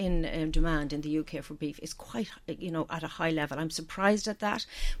drop in demand in the UK for beef is quite, at a high level. I'm surprised at that,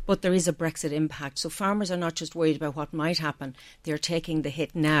 but there is a Brexit impact. So farmers are not just worried about what might happen. They're taking the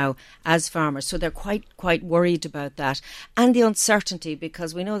hit now as farmers. So they're quite worried about that. And the uncertainty,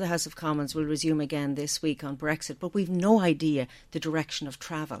 because we know the House of Commons will resume again this week on Brexit, but we've no idea the direction of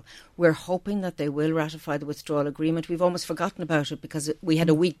travel. We're hoping that they will ratify the withdrawal agreement. We've almost forgotten about it because we had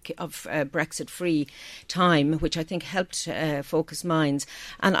a week of Brexit-free time, which I think helped focus minds.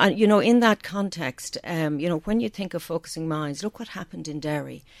 And, in that context, when you think of focusing minds, look what happened in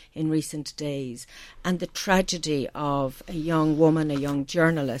Derry in recent days and the tragedy of a young woman, a young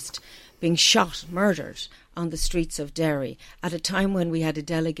journalist, being shot, murdered on the streets of Derry at a time when we had a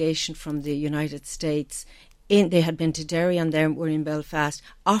delegation from the United States. They had been to Derry and they were in Belfast,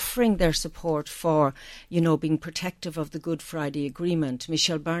 offering their support for, being protective of the Good Friday Agreement.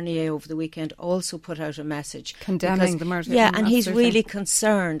 Michel Barnier over the weekend also put out a message condemning the murder. Yeah, and he's really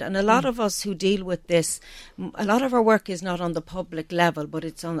concerned. And a lot of us who deal with this, a lot of our work is not on the public level, but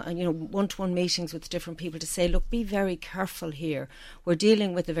it's on, one-to-one meetings with different people to say, look, be very careful here. We're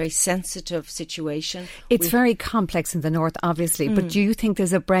dealing with a very sensitive situation. It's very complex in the north, obviously, but do you think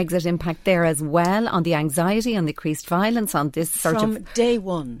there's a Brexit impact there as well on the anxiety, on the increased violence, on this sort of... From day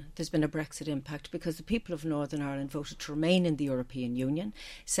one, there's been a Brexit impact because the people of Northern Ireland voted to remain in the European Union.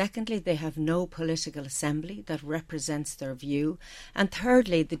 Secondly, they have no political assembly that represents their view. And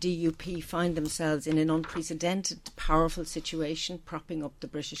thirdly, the DUP find themselves in an unprecedented, powerful situation, propping up the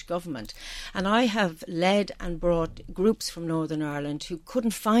British government. And I have led and brought groups from Northern Ireland who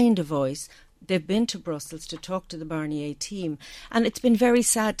couldn't find a voice. They've been to Brussels to talk to the Barnier team, and it's been very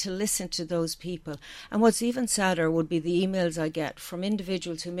sad to listen to those people. And what's even sadder would be the emails I get from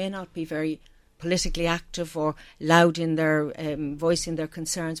individuals who may not be very politically active or loud in their voicing their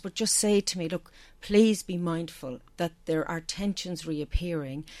concerns, but just say to me, look, please be mindful that there are tensions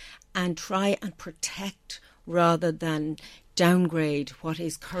reappearing and try and protect rather than downgrade what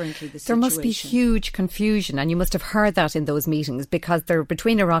is currently the situation. There must be huge confusion, and you must have heard that in those meetings, because they're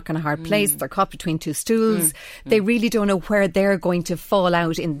between a rock and a hard place. They're caught between two stools. They really don't know where they're going to fall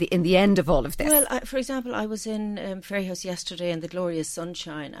out in the end of all of this. Well, for example, I was in Ferryhouse yesterday in the glorious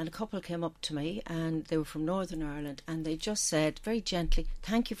sunshine, and a couple came up to me, and they were from Northern Ireland, and they just said very gently,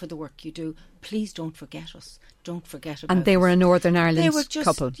 "Thank you for the work you do. Please don't forget us. Don't forget about us." And they were a Northern Ireland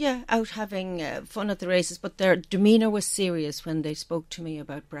couple. They were just, out having fun at the races, but their demeanour was serious when they spoke to me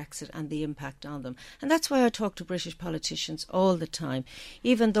about Brexit and the impact on them. And that's why I talk to British politicians all the time,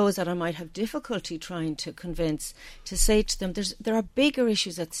 even those that I might have difficulty trying to convince, to say to them, there are bigger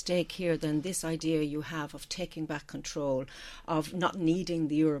issues at stake here than this idea you have of taking back control, of not needing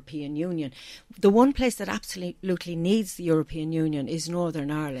the European Union. The one place that absolutely needs the European Union is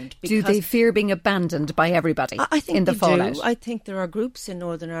Northern Ireland. Do they fear being abandoned by everybody in the fallout? I think there are groups in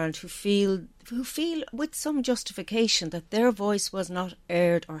Northern Ireland who feel with some justification that their voice was not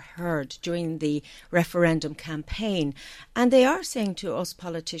aired or heard during the referendum campaign. And they are saying to us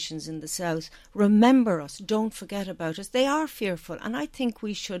politicians in the South, remember us, don't forget about us. They are fearful. And I think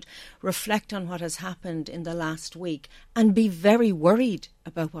we should reflect on what has happened in the last week and be very worried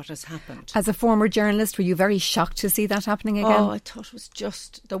about what has happened. As a former journalist, were you very shocked to see that happening again? Oh, I thought it was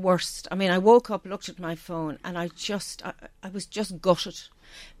just the worst. I mean, I woke up, looked at my phone, and I was just gutted.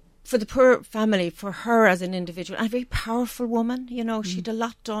 For the poor family, for her as an individual, and a very powerful woman, she'd a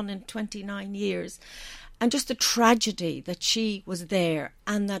lot done in 29 years. And just the tragedy that she was there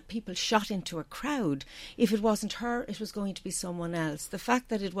and that people shot into a crowd. If it wasn't her, it was going to be someone else. The fact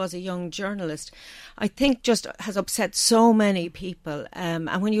that it was a young journalist, I think just has upset so many people. And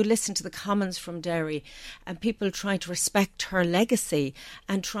when you listen to the comments from Derry and people trying to respect her legacy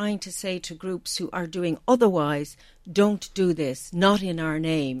and trying to say to groups who are doing otherwise, don't do this, not in our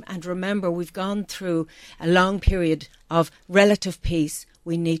name. And remember, we've gone through a long period of relative peace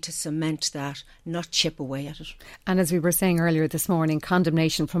we need to cement that, not chip away at it. And as we were saying earlier this morning,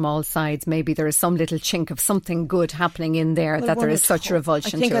 condemnation from all sides. Maybe there is some little chink of something good happening in there, that there is such a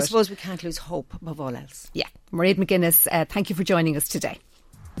revulsion to it. I suppose we can't lose hope above all else. Yeah. Mairead McGuinness, thank you for joining us today.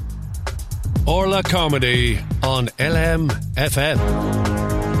 Orla Comedy on LMFM.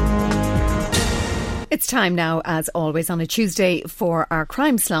 It's time now, as always, on a Tuesday for our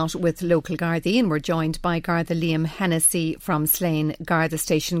crime slot with local Gardaí, and we're joined by Garda Liam Hennessy from Slane Garda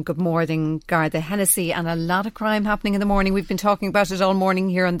Station. Good morning, Garda Hennessy, and a lot of crime happening in the morning. We've been talking about it all morning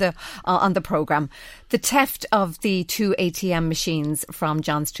here on the programme. The theft of the 2 ATM machines from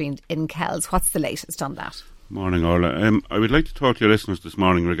John Street in Kells. What's the latest on that? Morning, Orla. I would like to talk to your listeners this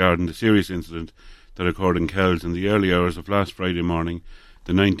morning regarding the serious incident that occurred in Kells in the early hours of last Friday morning,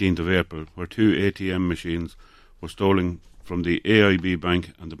 the 19th of April, where 2 ATM machines were stolen from the AIB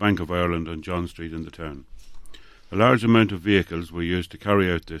Bank and the Bank of Ireland on John Street in the town. A large amount of vehicles were used to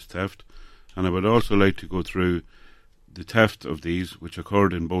carry out this theft, and I would also like to go through the theft of these, which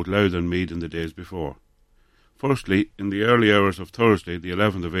occurred in both Louth and Meath in the days before. Firstly, in the early hours of Thursday, the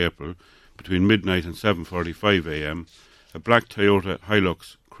 11th of April, between midnight and 7:45 a.m, a black Toyota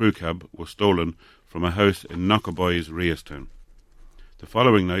Hilux crew cab was stolen from a house in Knockaboy's, Reestown. The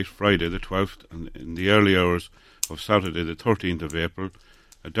following night, Friday the 12th, and in the early hours of Saturday the 13th of April,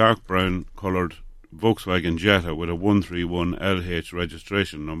 a dark brown coloured Volkswagen Jetta with a 131LH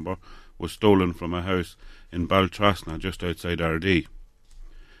registration number was stolen from a house in Baltrasna just outside Ardee.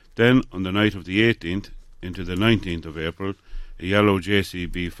 Then, on the night of the 18th into the 19th of April, a yellow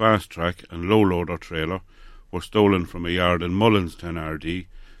JCB fast track and low loader trailer were stolen from a yard in Mullinstown, Ardee,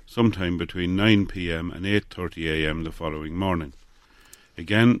 sometime between 9 p.m. and 8:30 a.m. the following morning.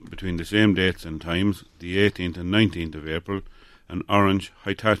 Again, between the same dates and times, the 18th and 19th of April, an orange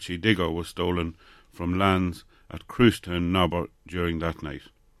Hitachi digger was stolen from lands at Cruistown, Nobber during that night.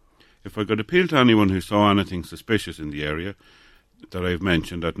 If I could appeal to anyone who saw anything suspicious in the area that I've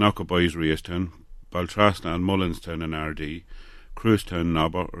mentioned at Knockaboy's, Reestown, Baltrasna and Mullinstown in Ardee, Cruistown,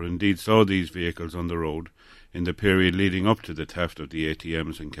 Nobber, or indeed saw these vehicles on the road in the period leading up to the theft of the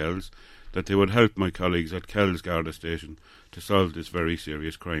ATMs in Kells, that they would help my colleagues at Kells Garda Station to solve this very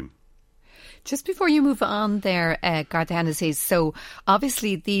serious crime. Just before you move on there, Garda Hennessy, so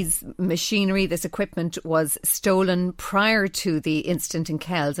obviously these machinery, this equipment was stolen prior to the incident in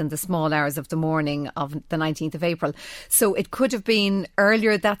Kells in the small hours of the morning of the 19th of April. So it could have been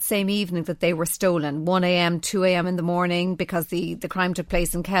earlier that same evening that they were stolen, 1am, 2am in the morning, because the crime took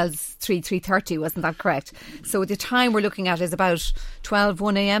place in Kells 3:30, wasn't that correct? So the time we're looking at is about 12,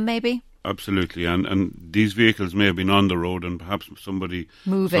 1am maybe? Absolutely, and these vehicles may have been on the road, and perhaps somebody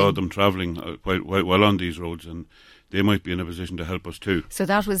saw them travelling while on these roads, and they might be in a position to help us too. So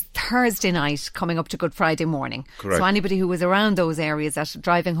that was Thursday night coming up to Good Friday morning. Correct. So anybody who was around those areas that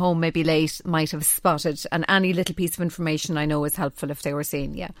driving home maybe late might have spotted, and any little piece of information I know is helpful if they were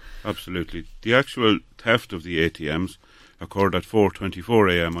seen, yeah. Absolutely. The actual theft of the ATMs occurred at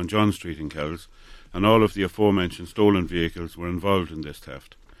 4:24am on John Street in Kells, and all of the aforementioned stolen vehicles were involved in this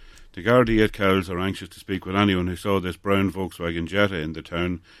theft. The Gardaí at Kells are anxious to speak with anyone who saw this brown Volkswagen Jetta in the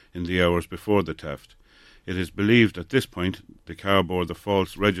town in the hours before the theft. It is believed at this point the car bore the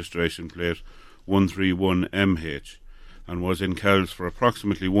false registration plate 131MH and was in Kells for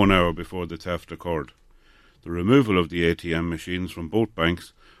approximately 1 hour before the theft occurred. The removal of the ATM machines from both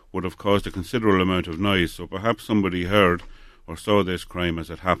banks would have caused a considerable amount of noise, so perhaps somebody heard or saw this crime as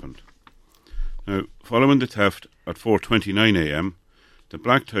it happened. Now, following the theft at 4:29am, the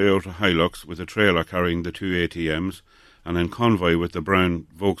black Toyota Hilux with a trailer carrying the 2 ATMs and in convoy with the brown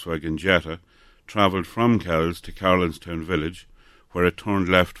Volkswagen Jetta travelled from Kells to Carlinstown village, where it turned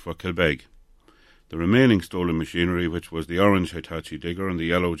left for Kilbeg. The remaining stolen machinery, which was the orange Hitachi digger and the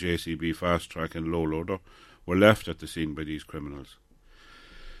yellow JCB fast track and low loader, were left at the scene by these criminals.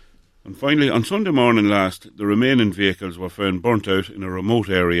 And finally, on Sunday morning last, the remaining vehicles were found burnt out in a remote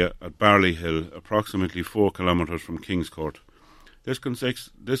area at Barley Hill, approximately 4 kilometres from Kingscourt. This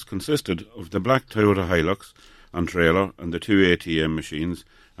consisted of the black Toyota Hilux and trailer and the 2 ATM machines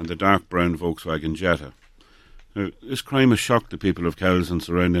and the dark brown Volkswagen Jetta. Now, this crime has shocked the people of Kells and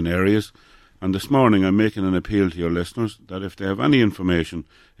surrounding areas, and this morning I'm making an appeal to your listeners that if they have any information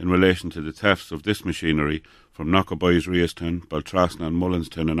in relation to the thefts of this machinery from Knockaboy's, Reestown, Baltrasna and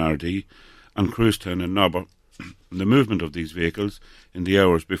Mullinstown in Ardee and Cruistown in Nobber, and the movement of these vehicles in the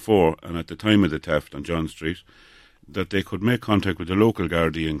hours before and at the time of the theft on John Street, that they could make contact with the local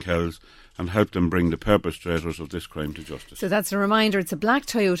Gardaí in Kells and help them bring the perpetrators of this crime to justice. So that's a reminder. It's a black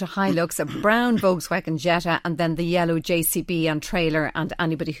Toyota Hilux, a brown Volkswagen Jetta, and then the yellow JCB and trailer, and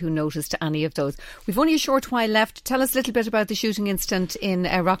anybody who noticed any of those. We've only a short while left. Tell us a little bit about the shooting incident in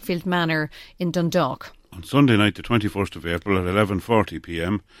Rockfield Manor in Dundalk. On Sunday night, the 21st of April at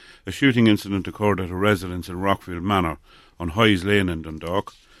 11:40pm, a shooting incident occurred at a residence in Rockfield Manor on Hoyes Lane in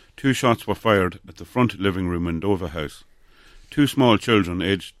Dundalk. 2 shots were fired at the front living room window of a house. 2 small children,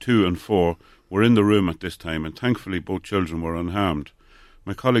 aged 2 and 4, were in the room at this time, and thankfully both children were unharmed.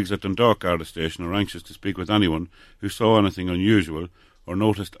 My colleagues at Dundalk Garda Station are anxious to speak with anyone who saw anything unusual or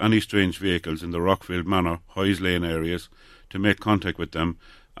noticed any strange vehicles in the Rockfield Manor, Hoyes Lane areas to make contact with them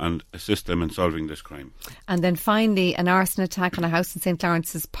and assist them in solving this crime. And then finally, an arson attack on a house in St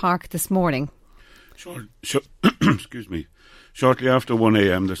Lawrence's Park this morning. Excuse me. Shortly after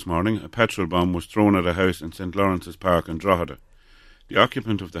 1am this morning, a petrol bomb was thrown at a house in St Lawrence's Park in Drogheda. The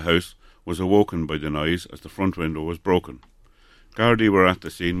occupant of the house was awoken by the noise as the front window was broken. Gardaí were at the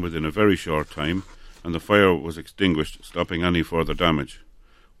scene within a very short time, and the fire was extinguished, stopping any further damage.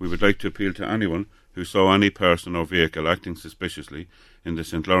 We would like to appeal to anyone who saw any person or vehicle acting suspiciously in the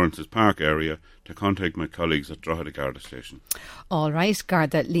St Lawrence's Park area to contact my colleagues at Drogheda Garda Station. All right,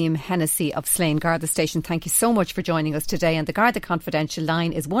 Garda Liam Hennessy of Slane Garda Station, thank you so much for joining us today. And the Garda Confidential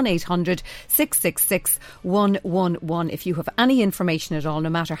line is 1800 666 111. If you have any information at all, no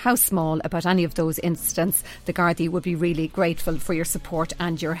matter how small, about any of those incidents, the Gardaí would be really grateful for your support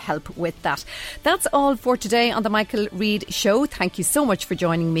and your help with that. That's all for today on the Michael Reid Show. Thank you so much for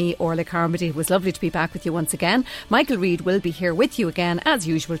joining me, Orla Carmody. It was lovely to be back with you once again. Michael Reid will be here with you again as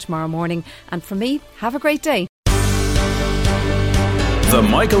usual tomorrow morning. And from me, have a great day. The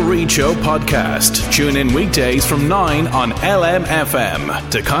Michael Reid Show podcast. Tune in weekdays from 9 on LMFM.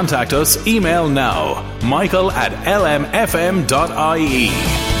 To contact us, email now, michael@lmfm.ie.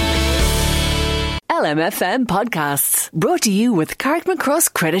 LMFM podcasts, brought to you with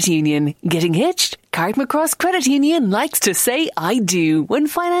Carrickmacross Credit Union. Getting hitched? Carrickmacross Credit Union likes to say I do when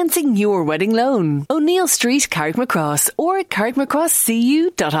financing your wedding loan. O'Neill Street, Carrickmacross, or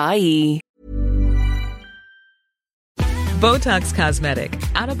carrickmacrosscu.ie. Botox Cosmetic,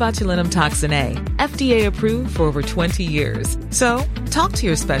 out of botulinum toxin A, FDA approved for over 20 years. So, talk to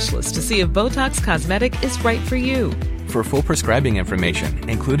your specialist to see if Botox Cosmetic is right for you. For full prescribing information,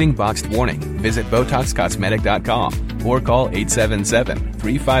 including boxed warning, visit BotoxCosmetic.com or call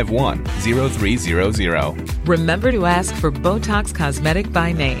 877-351-0300. Remember to ask for Botox Cosmetic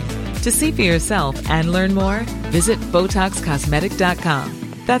by name. To see for yourself and learn more, visit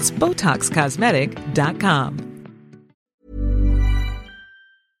BotoxCosmetic.com. That's BotoxCosmetic.com.